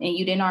come and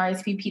you didn't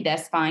RSVP,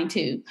 that's fine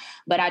too.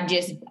 But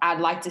I'd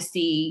like to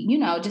see,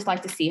 just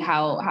like to see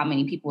how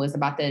many people is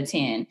about to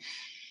attend.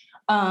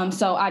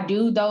 So I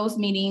do those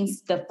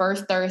meetings the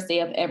first Thursday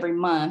of every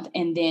month.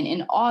 And then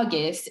in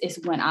August is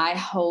when I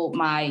hold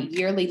my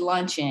yearly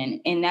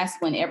luncheon. And that's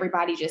when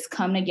everybody just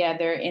come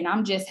together. And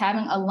I'm just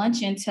having a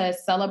luncheon to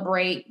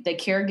celebrate the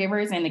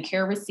caregivers and the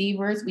care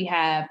receivers. We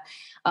have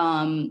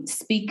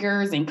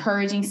speakers,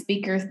 encouraging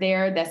speakers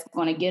there that's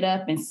going to get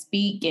up and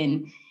speak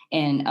and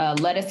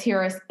let us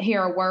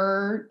hear a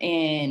word.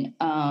 And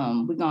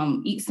we're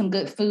going to eat some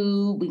good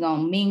food. We're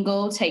going to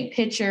mingle, take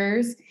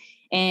pictures,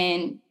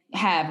 and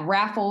have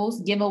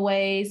raffles,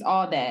 giveaways,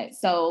 all that.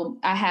 So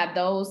I have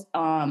those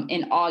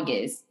in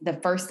August, the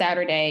first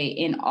Saturday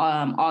in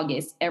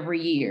August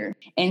every year.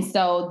 And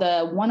so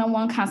the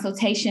one-on-one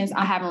consultations,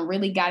 I haven't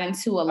really got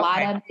into a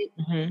lot of it,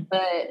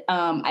 but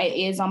it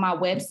is on my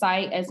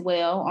website as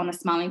well, on the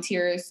Smiling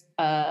Tears,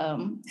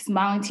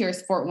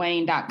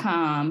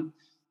 smilingtearsfortwayne.com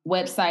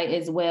website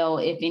as well.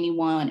 If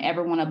anyone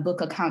ever want to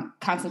book a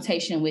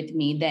consultation with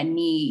me that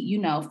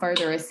need,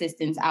 further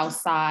assistance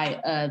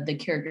outside of the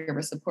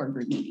caregiver support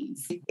group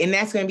meetings. And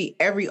that's going to be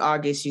every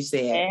August, you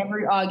said?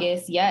 Every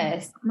August,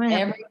 yes.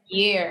 Every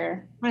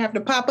year. I have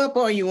to pop up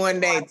on you one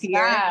day,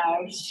 Tiara.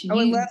 Gosh.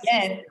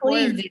 Yes,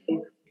 please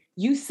do.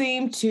 You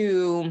seem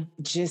to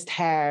just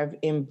have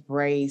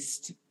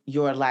embraced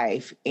your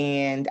life.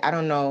 And I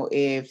don't know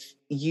if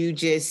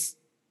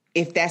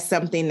that's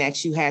something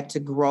that you had to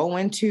grow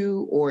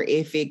into, or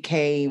if it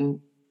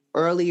came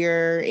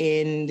earlier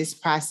in this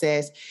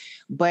process,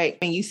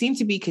 but you seem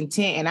to be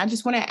content. And I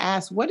just want to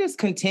ask, what does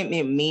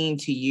contentment mean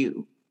to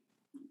you?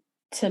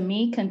 To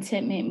me,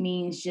 contentment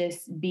means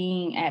just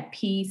being at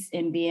peace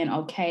and being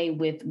okay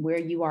with where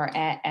you are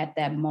at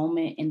that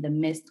moment, in the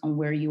midst on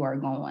where you are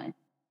going.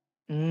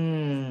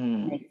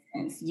 Makes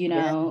sense.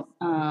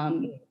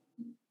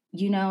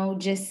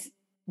 Just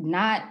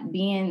not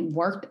being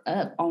worked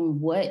up on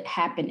what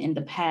happened in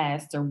the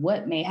past or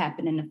what may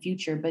happen in the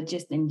future, but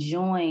just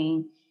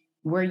enjoying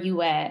where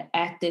you at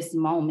this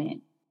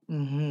moment,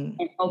 and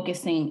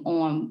focusing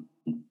on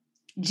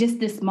just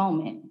this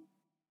moment,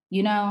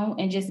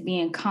 and just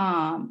being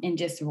calm and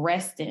just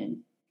resting,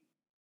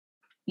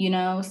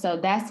 so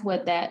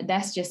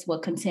that's just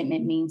what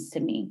contentment means to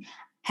me.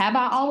 Have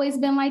I always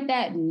been like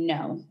that?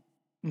 No,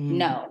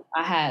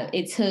 I have.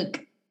 It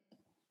took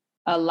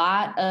a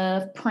lot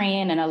of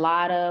praying and a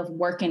lot of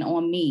working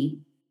on me,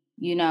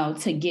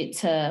 to get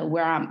to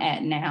where I'm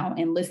at now,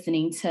 and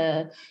listening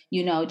to,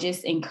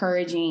 just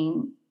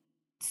encouraging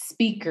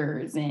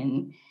speakers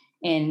and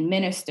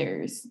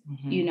ministers,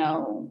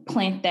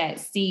 plant that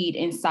seed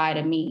inside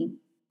of me,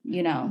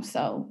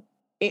 so.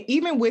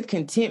 Even with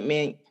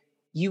contentment,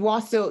 you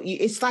also,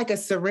 it's like a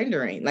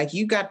surrendering, like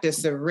you got to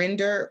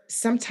surrender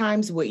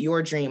sometimes with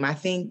your dream. I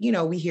think,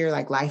 we hear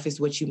like life is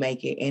what you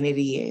make it, and it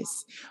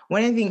is.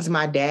 One of the things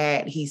my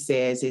dad, he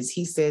says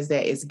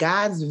that it's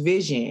God's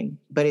vision,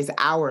 but it's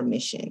our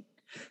mission.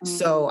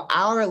 So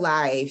our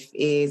life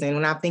is, and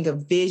when I think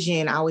of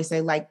vision, I always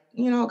say like,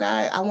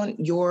 God, I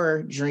want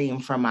your dream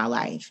for my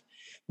life,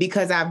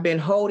 because I've been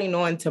holding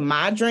on to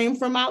my dream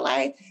for my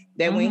life,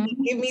 that when you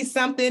give me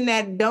something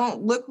that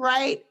don't look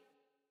right,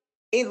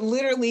 it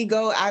literally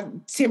I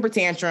temper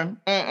tantrum.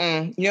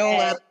 You don't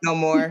love me no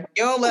more.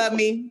 You don't love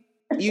me.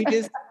 You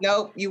just,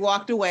 nope, you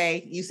walked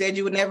away. You said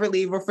you would never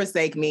leave or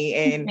forsake me.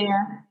 And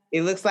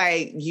it looks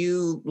like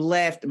you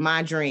left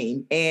my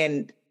dream.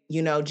 And,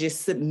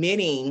 just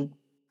submitting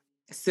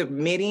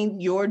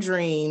your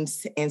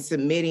dreams and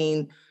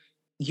submitting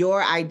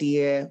your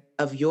idea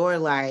of your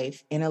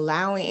life, and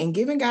allowing and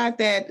giving God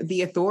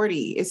the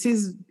authority. It's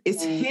his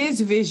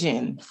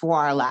vision for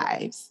our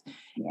lives.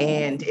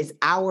 And it's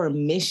our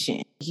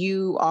mission.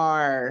 You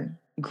are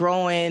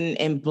growing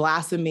and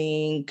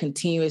blossoming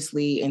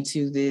continuously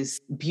into this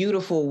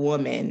beautiful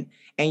woman,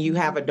 and you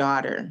have a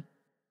daughter.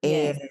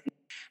 And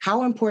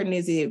how important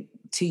is it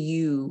to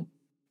you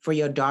for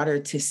your daughter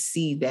to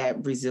see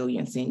that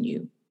resilience in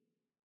you?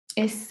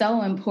 It's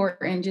so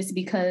important, just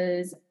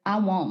because I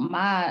want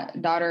my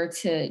daughter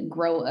to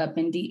grow up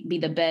and be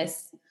the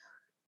best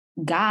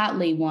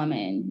godly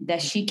woman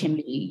that she can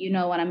be. You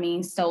know what I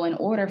mean? So in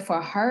order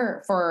for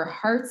her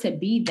to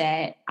be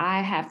that,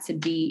 I have to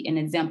be an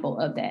example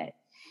of that.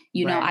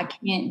 You know, I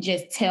can't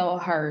just tell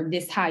her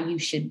this how you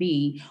should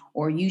be,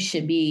 or you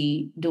should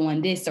be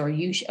doing this, or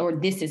or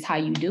this is how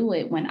you do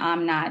it when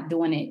I'm not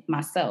doing it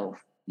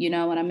myself. You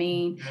know what I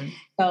mean? Mm-hmm.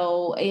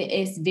 So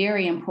it's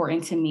very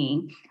important to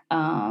me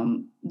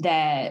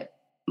that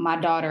my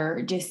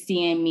daughter just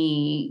seeing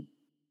me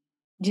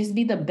just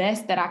be the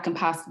best that I can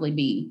possibly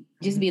be.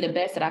 Just be the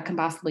best that I can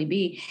possibly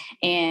be.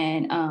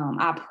 And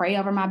I pray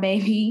over my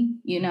baby,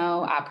 you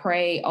know, I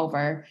pray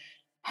over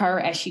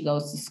her as she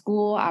goes to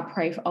school. I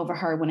pray over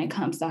her when it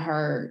comes to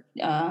her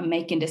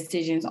making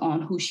decisions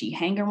on who she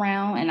hang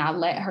around. And I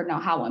let her know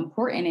how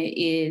important it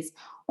is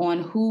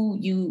on who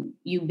you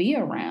be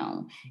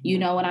around. You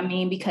know what I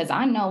mean? Because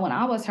I know when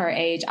I was her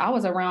age, I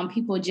was around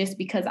people just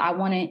because I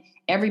wanted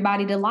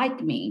everybody to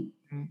like me,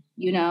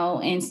 you know?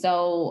 And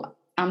so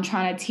I'm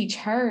trying to teach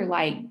her,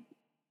 like,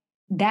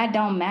 that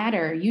don't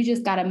matter. You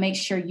just got to make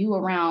sure you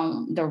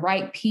around the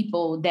right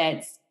people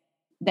that's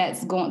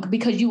going,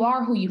 because you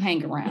are who you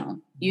hang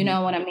around. You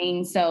know what I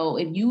mean? So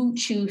if you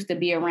choose to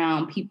be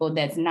around people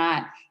that's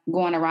not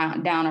going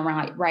down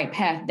around right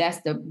path,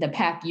 that's the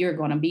path you're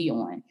going to be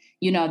on.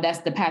 You know, that's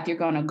the path you're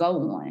going to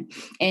go on.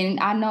 And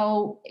I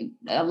know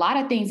a lot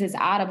of things is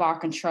out of our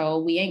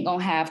control. We ain't going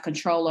to have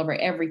control over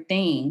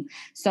everything.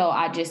 So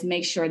I just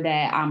make sure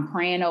that I'm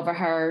praying over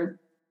her.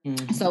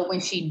 Mm-hmm. So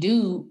when she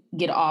do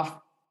get off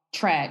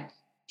track,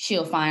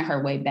 she'll find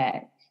her way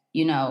back,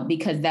 you know,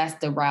 because that's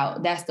the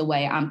route, that's the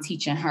way I'm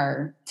teaching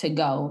her to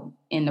go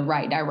in the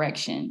right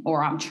direction,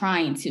 or I'm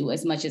trying to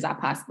as much as I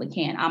possibly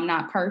can. I'm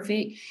not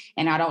perfect,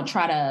 and I don't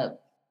try to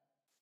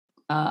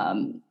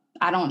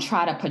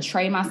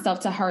portray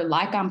myself to her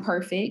like I'm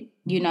perfect.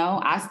 You know,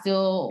 I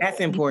still, that's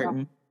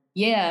important.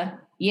 Yeah.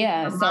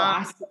 So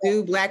I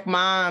do Black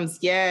moms.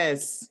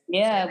 Yes.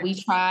 Yeah. We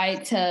try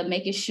to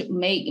make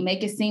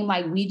it seem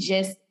like we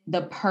just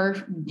the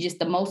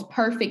most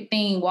perfect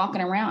thing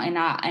walking around.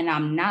 And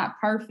I'm not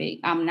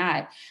perfect. I'm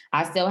not.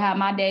 I still have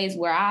my days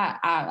where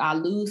I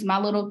lose my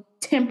little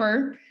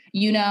temper,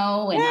 you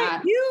know, and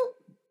I lose.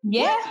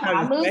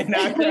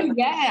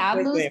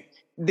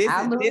 This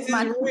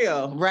is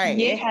real, right?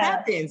 Yeah. It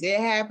happens.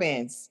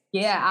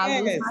 Yeah, I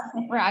lose my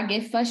temper. I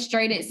get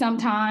frustrated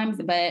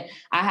sometimes, but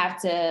I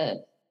have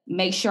to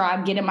make sure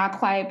I get in my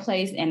quiet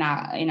place and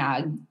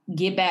I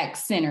get back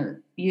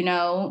centered, you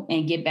know,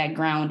 and get back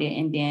grounded,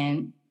 and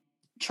then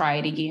try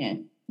it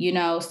again, you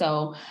know.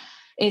 So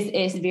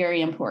it's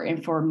very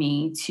important for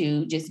me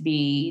to just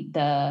be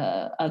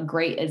a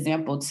great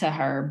example to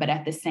her, but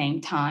at the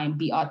same time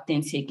be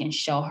authentic and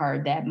show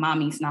her that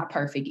mommy's not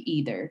perfect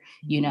either,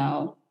 you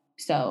know.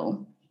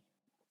 So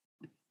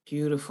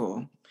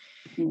beautiful.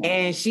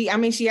 And she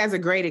has a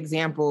great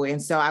example.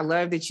 And so I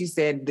love that you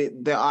said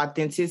the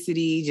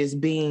authenticity, just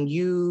being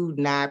you,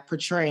 not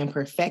portraying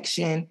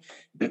perfection.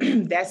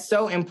 That's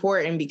so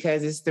important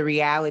because it's the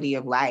reality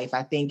of life.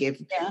 I think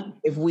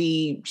if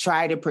we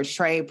try to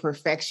portray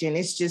perfection,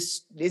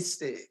 it's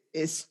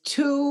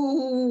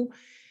too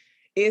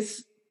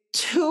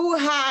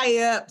high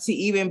up to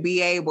even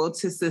be able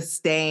to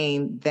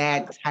sustain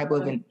that type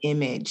of an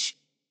image.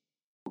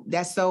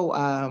 That's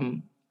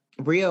so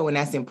real, and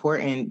that's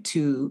important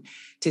to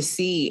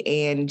see.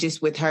 And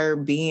just with her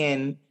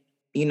being,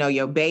 you know,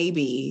 your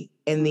baby,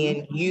 and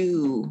then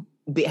you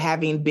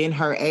having been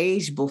her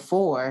age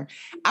before,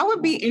 I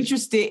would be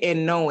interested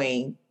in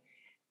knowing,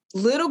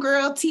 little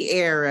girl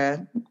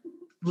Tiara,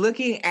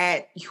 looking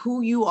at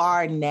who you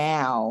are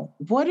now,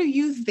 what do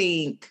you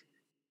think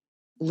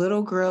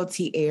little girl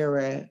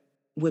Tiara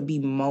would be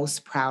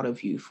most proud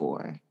of you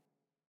for?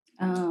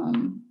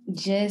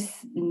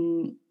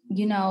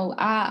 You know,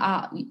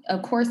 I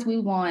of course we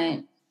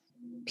want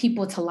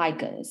people to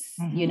like us,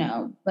 you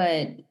know,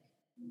 but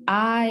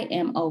I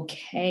am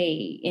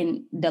okay.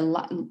 In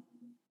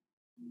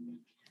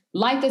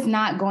life is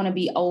not going to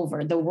be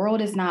over. The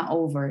world is not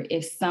over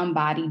if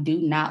somebody do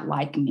not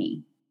like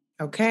me.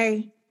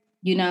 Okay.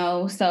 You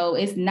know, so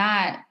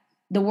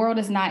the world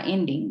is not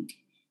ending.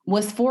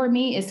 What's for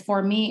me is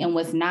for me, and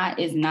what's not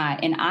is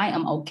not. And I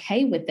am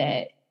okay with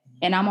that.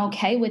 And I'm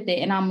okay with it.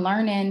 And I'm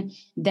learning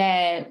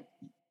that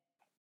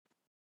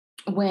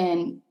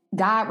when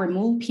God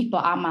removed people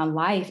out of my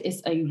life,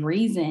 it's a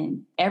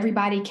reason.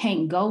 Everybody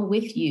can't go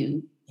with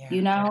you,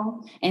 you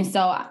know? And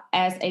so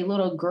as a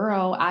little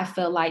girl, I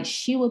felt like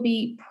she would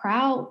be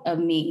proud of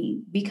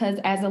me, because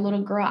as a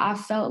little girl, I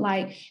felt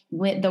like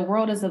when the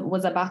world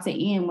was about to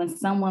end, when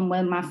someone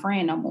wasn't my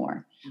friend no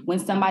more, when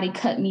somebody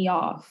cut me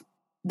off,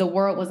 the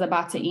world was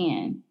about to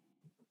end.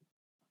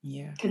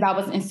 Yeah. Because I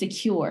was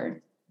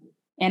insecure.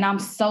 And I'm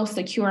so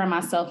secure in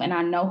myself, and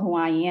I know who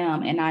I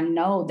am, and I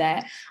know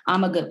that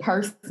I'm a good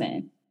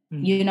person,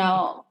 you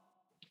know?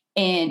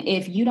 And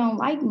if you don't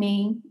like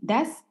me,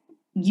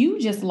 you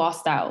just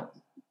lost out,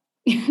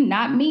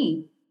 not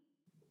me.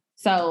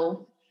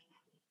 So,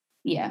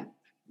 yeah.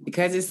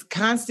 Because it's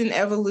constant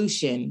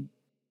evolution.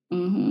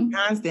 Mm-hmm.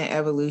 Constant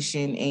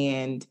evolution.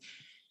 And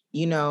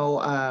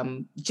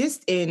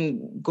just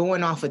in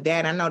going off of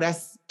that, I know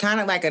that's kind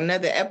of like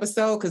another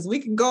episode because we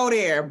could go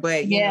there,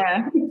 but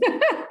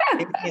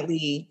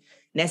definitely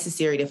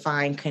necessary to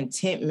find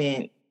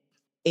contentment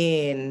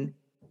in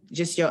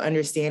just your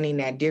understanding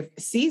that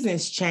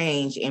seasons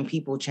change and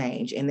people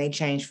change, and they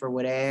change for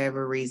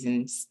whatever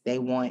reasons they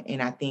want.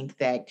 And I think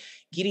that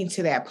getting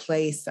to that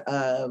place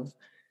of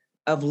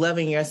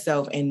loving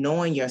yourself and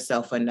knowing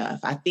yourself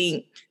enough, I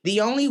think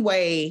the only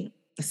way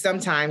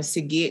sometimes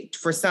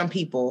for some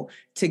people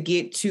to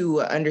get to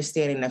an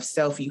understanding of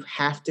self, you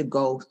have to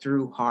go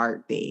through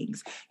hard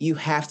things. You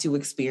have to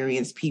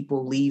experience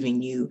people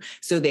leaving you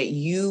so that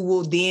you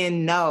will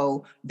then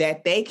know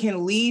that they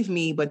can leave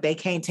me, but they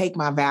can't take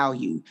my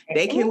value.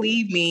 They can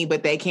leave me,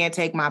 but they can't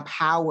take my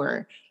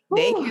power.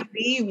 They can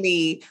leave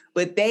me,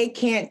 but they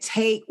can't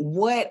take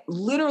what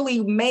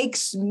literally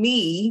makes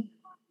me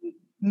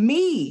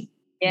me.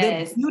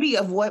 Yes. The beauty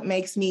of what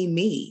makes me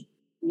me.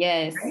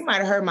 Yes. You might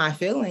have hurt my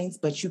feelings,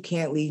 but you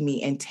can't leave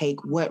me and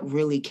take what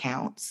really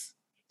counts.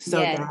 So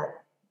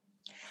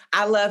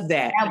I love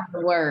that. That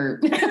was a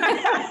word.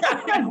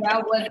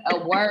 That was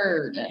a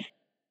word.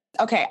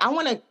 Okay,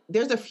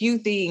 there's a few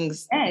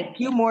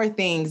more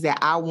things that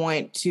I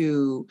want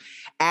to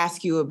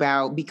ask you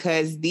about,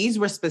 because these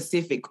were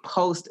specific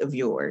posts of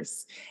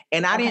yours.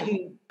 And I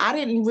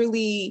didn't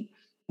really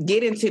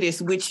get into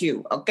this with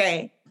you,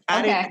 okay?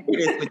 I didn't do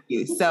this with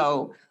you.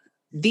 So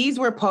these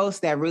were posts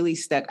that really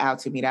stuck out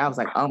to me that I was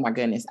like, oh my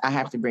goodness, I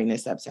have to bring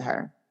this up to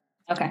her.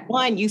 Okay.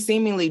 One, you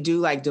seemingly do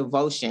like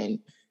devotion.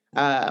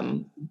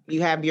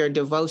 You have your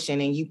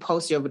devotion and you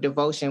post your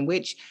devotion,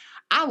 which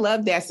I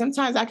love that.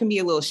 Sometimes I can be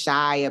a little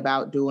shy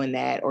about doing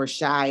that, or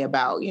shy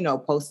about,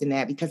 posting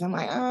that, because I'm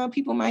like, oh,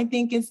 people might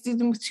think it's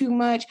too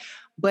much.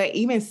 But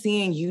even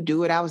seeing you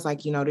do it, I was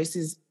like, this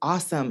is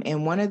awesome.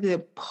 And one of the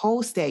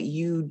posts that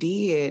you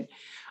did,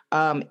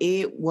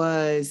 it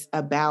was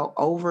about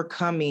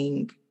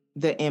overcoming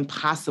the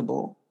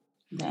impossible.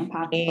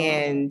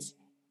 And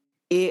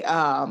it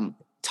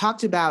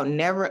talked about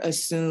never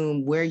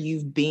assume where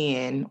you've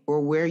been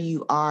or where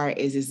you are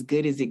is as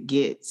good as it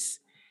gets.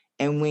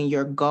 And when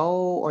your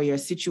goal or your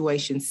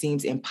situation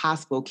seems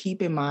impossible,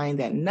 keep in mind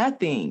that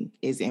nothing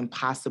is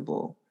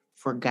impossible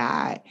for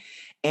God.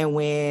 And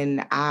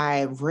when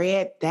I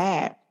read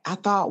that, I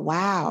thought,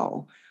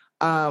 wow,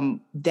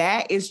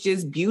 that is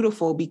just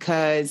beautiful,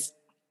 because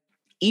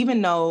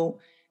even though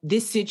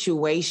this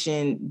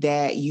situation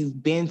that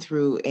you've been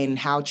through and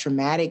how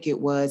traumatic it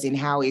was and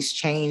how it's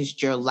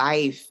changed your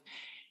life,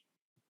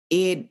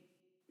 it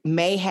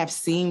may have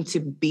seemed to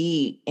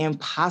be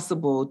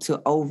impossible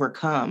to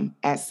overcome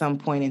at some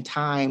point in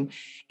time.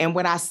 And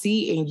what I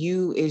see in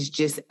you is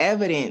just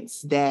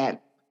evidence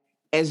that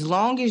as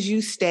long as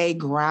you stay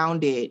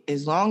grounded,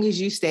 as long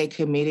as you stay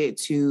committed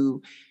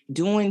to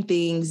doing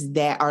things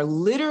that are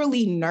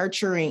literally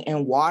nurturing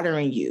and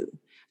watering you,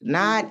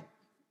 not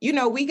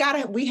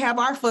we have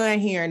our fun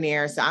here and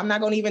there. So I'm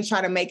not going to even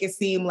try to make it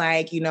seem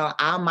like,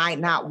 I might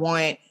not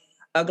want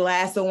a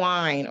glass of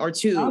wine or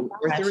two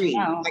or three.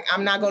 Like,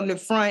 I'm not going to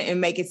front and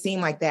make it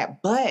seem like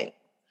that. But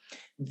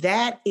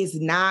that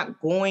is not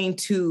going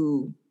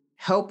to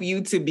help you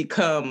to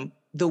become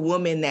the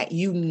woman that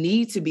you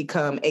need to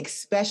become,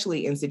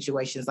 especially in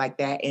situations like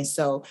that. And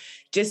so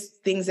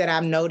just things that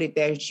I've noted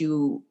that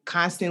you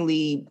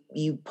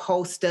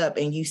post up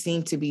and you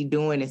seem to be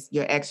doing is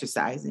your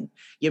exercising,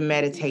 your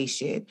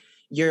meditation,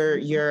 your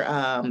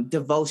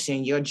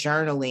devotion, your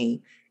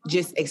journaling,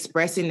 just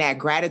expressing that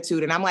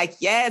gratitude. And I'm like,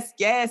 yes,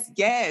 yes,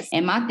 yes.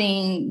 And my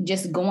thing,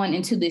 just going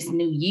into this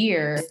new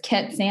year,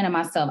 kept saying to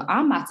myself,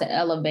 I'm about to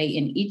elevate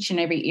in each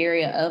and every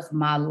area of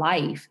my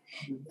life,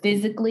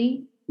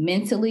 physically,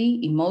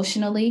 mentally,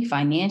 emotionally,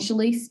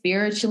 financially,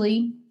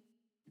 spiritually,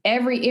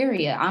 every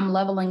area I'm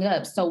leveling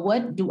up. So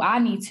what do I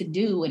need to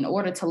do in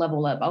order to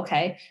level up?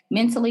 Okay,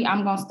 mentally,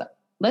 I'm going to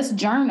let's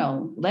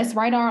journal. Let's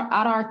write out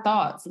our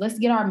thoughts. Let's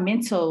get our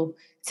mental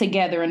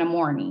together in the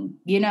morning,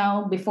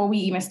 before we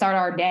even start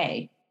our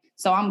day.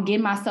 So I'm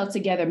getting myself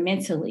together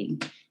mentally,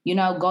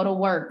 go to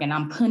work, and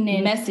I'm putting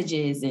in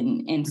messages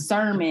and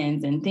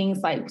sermons and things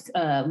like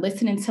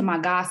listening to my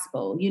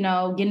gospel,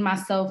 getting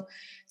myself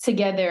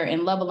together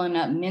and leveling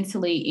up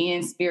mentally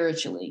and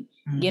spiritually,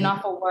 getting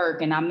off of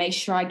work, and I make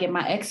sure I get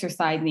my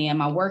exercise in,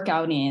 my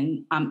workout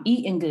in, I'm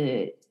eating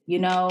good,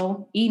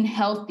 eating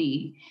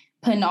healthy,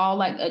 putting all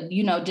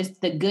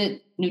just the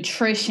good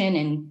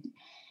nutrition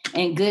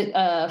and good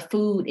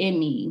food in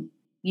me,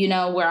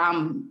 where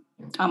I'm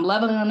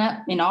leveling up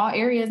in all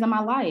areas of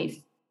my life.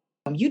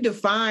 You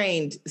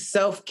defined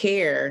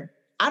self-care.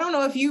 I don't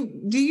know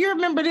do you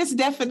remember this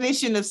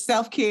definition of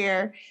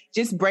self-care,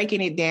 just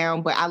breaking it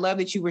down? But I love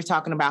that you were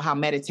talking about how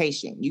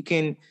meditation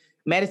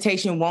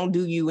won't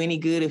do you any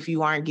good if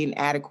you aren't getting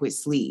adequate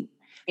sleep.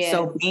 Yes.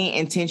 So being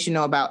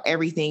intentional about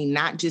everything,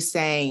 not just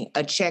saying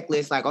a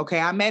checklist like, okay,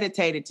 I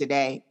meditated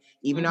today,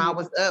 even though I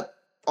was up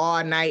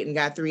all night and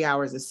got 3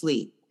 hours of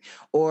sleep.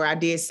 Or I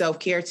did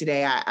self-care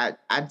today.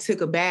 I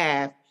took a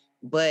bath,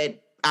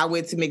 but I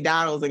went to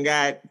McDonald's and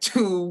got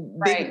two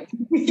big,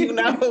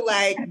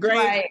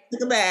 great,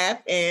 took a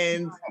bath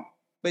and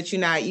but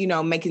you're not,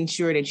 making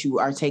sure that you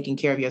are taking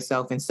care of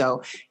yourself. And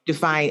so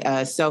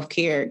define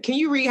self-care. Can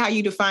you read how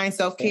you define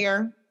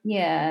self-care?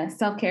 Yeah,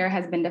 self-care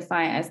has been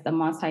defined as the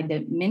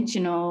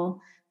multidimensional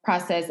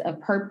process of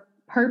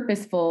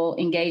purposeful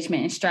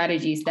engagement and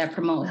strategies that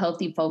promote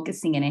healthy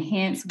focusing and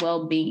enhance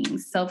well-being.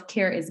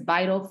 Self-care is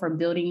vital for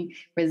building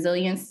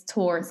resilience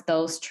towards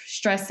those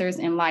stressors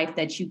in life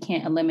that you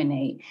can't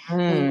eliminate.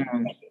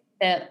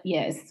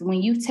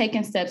 When you've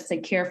taken steps to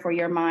care for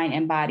your mind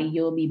and body,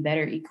 you'll be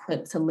better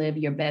equipped to live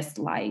your best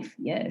life.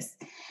 Yes.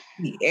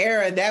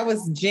 Tiara, that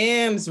was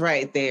gems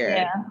right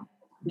there.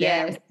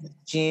 Yeah.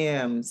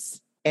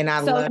 Gems. And I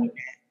love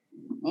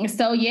that.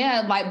 So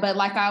yeah,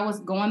 like I was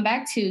going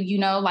back to,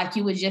 like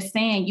you were just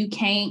saying, you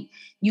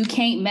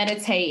can't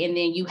meditate and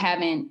then you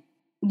haven't,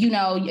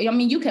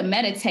 you can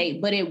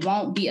meditate, but it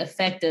won't be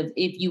effective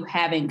if you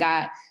haven't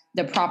got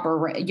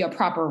your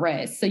proper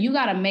rest. So you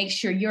got to make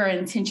sure you're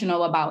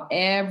intentional about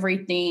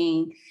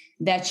everything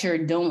that you're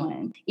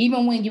doing.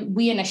 Even when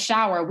we in a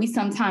shower, we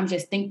sometimes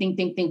just think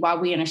while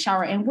we're in a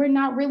shower, and we're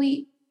not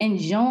really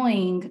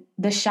enjoying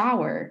the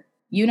shower,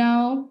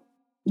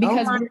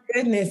 because oh my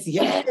goodness,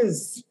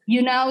 yes.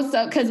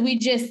 So because we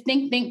just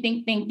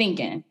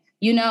thinking,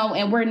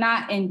 and we're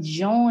not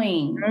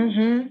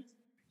enjoying,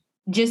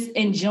 just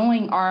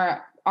enjoying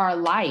our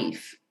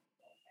life.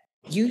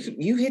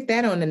 You hit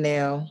that on the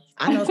nail.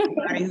 I know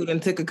somebody who done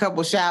took a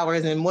couple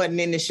showers and wasn't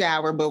in the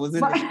shower, but was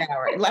in the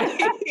shower. Like,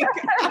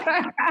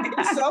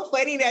 it's so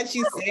funny that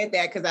you said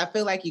that, because I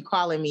feel like you're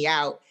calling me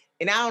out.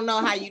 And I don't know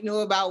how you knew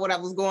about what I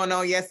was going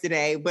on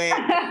yesterday, but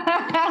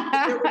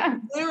there was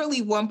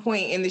literally one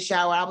point in the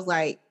shower, I was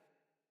like,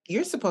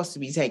 you're supposed to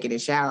be taking a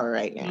shower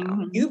right now.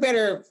 Mm-hmm. You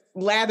better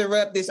lather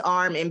up this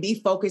arm and be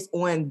focused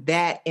on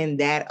that and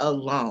that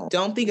alone.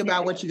 Don't think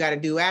about what you got to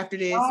do after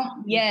this.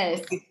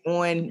 Yes.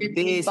 On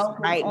this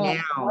right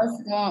now.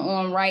 What's going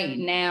on right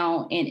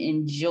now and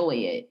enjoy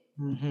it.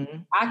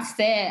 Mm-hmm.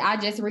 I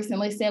just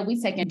recently said we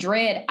taking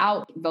dread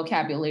out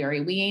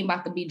vocabulary. We ain't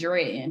about to be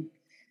dreading.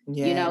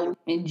 Yeah.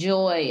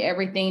 Enjoy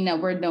everything that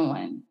we're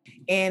doing.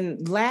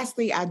 And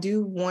lastly, I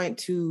do want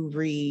to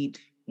read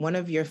one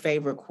of your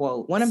favorite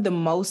quotes. One of the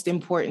most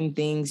important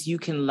things you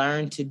can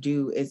learn to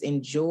do is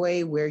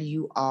enjoy where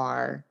you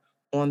are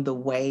on the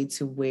way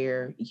to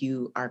where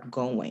you are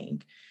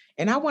going.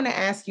 And I want to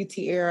ask you,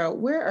 Tiara,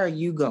 where are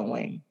you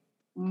going?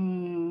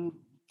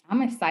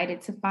 I'm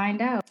excited to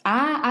find out.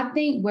 I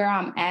think where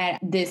I'm at,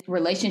 this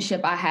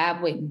relationship I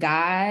have with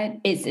God,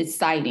 it's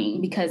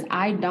exciting because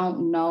I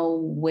don't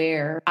know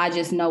where. I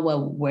just know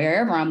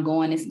wherever I'm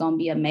going, it's going to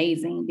be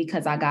amazing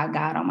because I got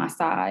God on my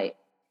side.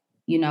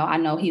 I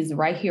know he's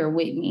right here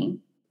with me.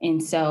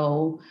 And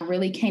so I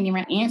really can't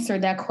even answer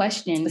that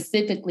question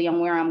specifically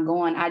on where I'm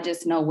going. I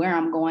just know where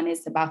I'm going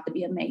is about to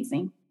be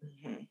amazing.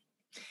 Mm-hmm.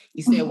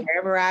 You said,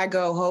 wherever I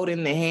go,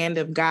 holding the hand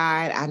of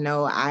God, I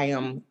know I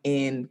am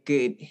in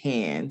good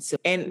hands.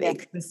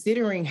 And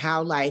considering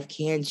how life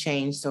can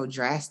change so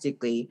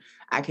drastically,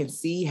 I can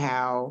see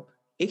how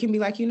it can be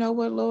like, you know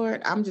what,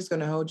 Lord, I'm just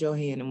going to hold your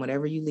hand, and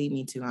whatever you lead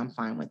me to, I'm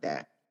fine with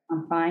that.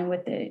 I'm fine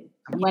with it.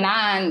 When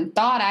I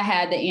thought I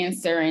had the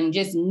answer and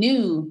just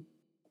knew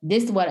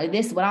this what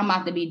I'm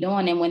about to be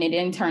doing, and when it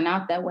didn't turn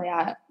out that way,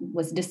 I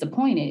was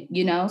disappointed,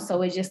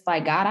 So it's just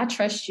like, God, I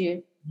trust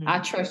you. Mm-hmm. I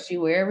trust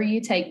you wherever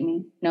you take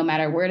me, no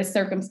matter where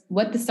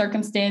what the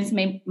circumstance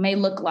may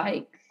look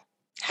like.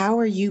 How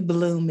are you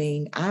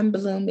blooming? I'm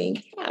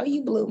blooming. How are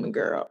you blooming,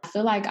 girl? I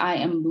feel like I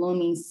am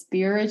blooming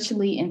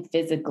spiritually and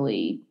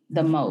physically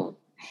the most,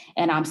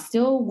 and I'm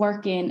still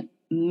working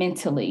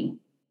mentally.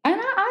 And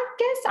I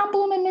guess I'm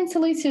blooming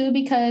mentally too,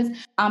 because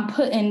I'm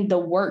putting the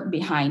work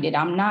behind it.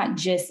 I'm not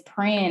just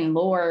praying,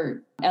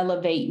 Lord,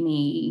 elevate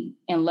me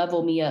and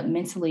level me up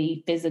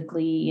mentally,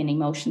 physically, and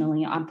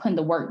emotionally. I'm putting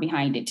the work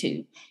behind it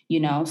too,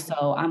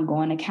 So I'm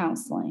going to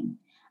counseling.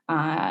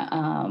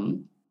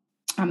 I'm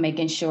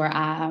making sure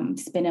I'm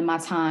spending my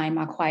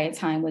quiet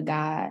time with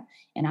God,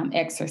 and I'm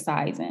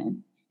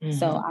exercising. Mm-hmm.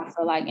 So I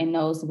feel like in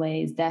those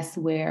ways, that's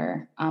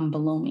where I'm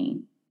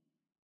blooming.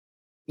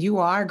 You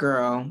are,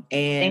 girl.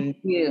 And thank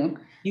you.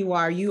 You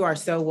are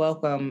so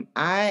welcome.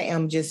 I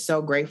am just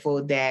so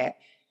grateful that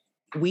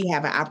we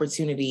have an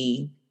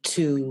opportunity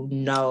to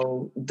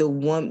know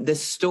the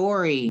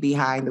story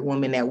behind the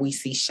woman that we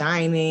see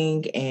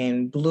shining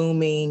and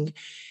blooming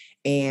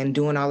and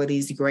doing all of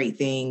these great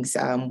things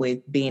with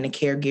being a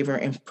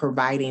caregiver and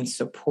providing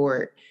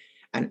support,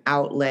 an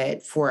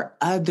outlet for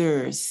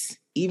others,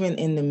 even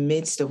in the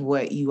midst of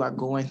what you are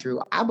going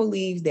through. I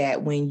believe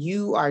that when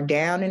you are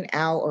down and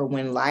out, or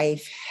when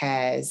life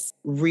has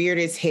reared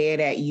its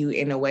head at you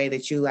in a way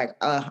that you like,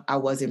 I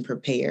wasn't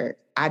prepared.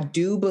 I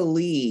do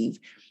believe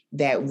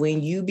that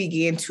when you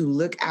begin to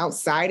look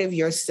outside of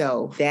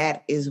yourself,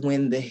 that is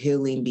when the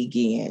healing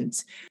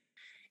begins.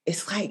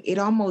 It's like it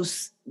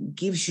almost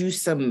gives you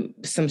some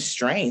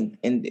strength,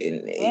 and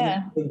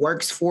it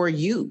works for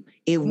you.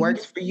 It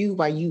works for you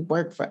while you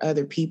work for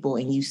other people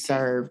and you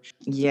serve.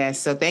 Yes.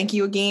 So thank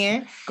you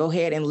again. Go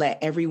ahead and let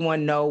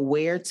everyone know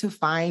where to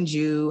find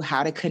you,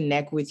 how to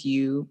connect with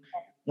you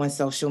on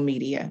social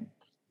media.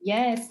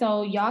 Yes,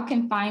 so y'all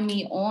can find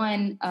me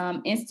on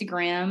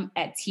Instagram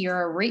at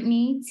Tierra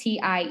Ritney,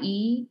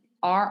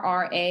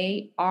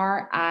 TIERRARIT,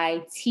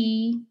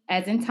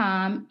 as in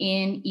Tom,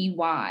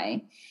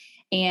 NEY.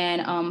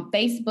 And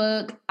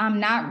Facebook, I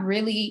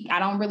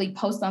don't really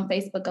post on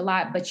Facebook a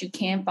lot, but you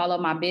can follow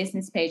my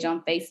business page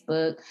on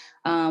Facebook,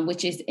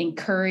 which is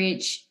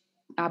Encourage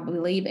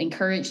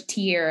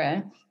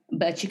Tierra.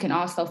 But you can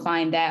also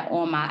find that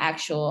on my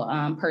actual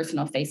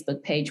personal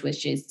Facebook page,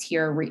 which is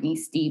Tierra Ritney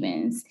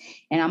Stevens.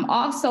 And I'm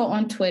also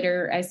on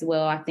Twitter as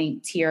well. I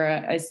think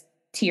Tierra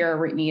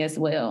Ritney as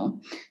well.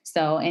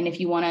 So, and if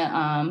you want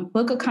to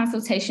book a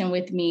consultation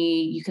with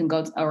me, you can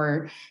go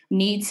or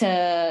need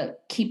to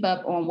keep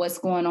up on what's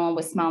going on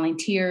with Smiling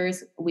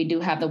Tears. We do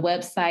have the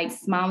website,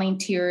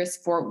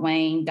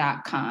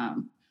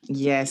 smilingtearsfortwayne.com.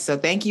 Yes. So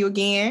thank you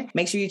again.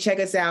 Make sure you check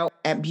us out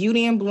at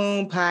Beauty and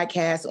Bloom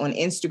Podcast on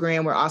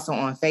Instagram. We're also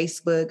on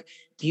Facebook,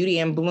 Beauty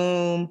and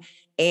Bloom.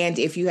 And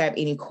if you have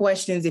any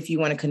questions, if you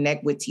want to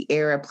connect with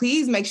Tierra,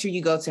 please make sure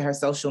you go to her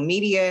social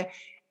media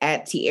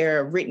at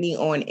Tierra Ritney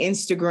on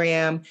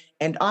Instagram.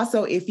 And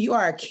also, if you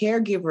are a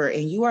caregiver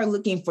and you are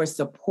looking for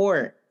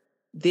support,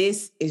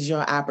 this is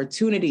your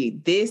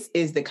opportunity. This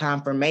is the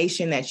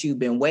confirmation that you've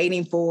been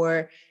waiting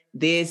for.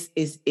 This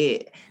is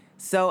it.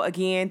 So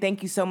again,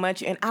 thank you so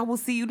much, and I will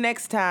see you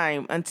next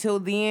time. Until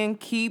then,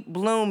 keep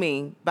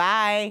blooming.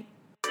 Bye.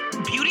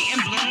 Beauty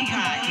and Bloom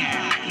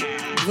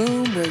Podcast.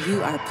 Bloom where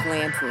you are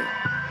planted.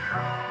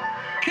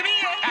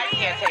 I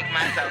can't take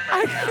myself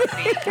right now.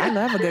 See? I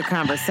love a good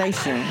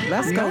conversation.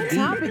 Let's go deep.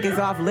 Topic is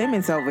off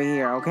limits over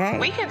here, okay?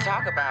 We can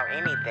talk about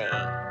anything.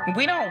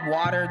 We don't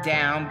water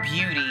down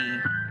beauty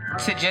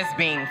to just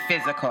being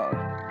physical.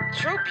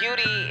 True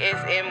beauty is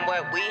in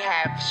what we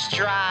have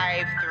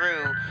strived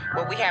through,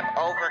 what we have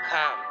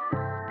overcome.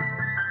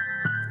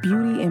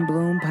 Beauty and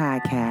Bloom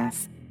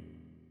Podcast.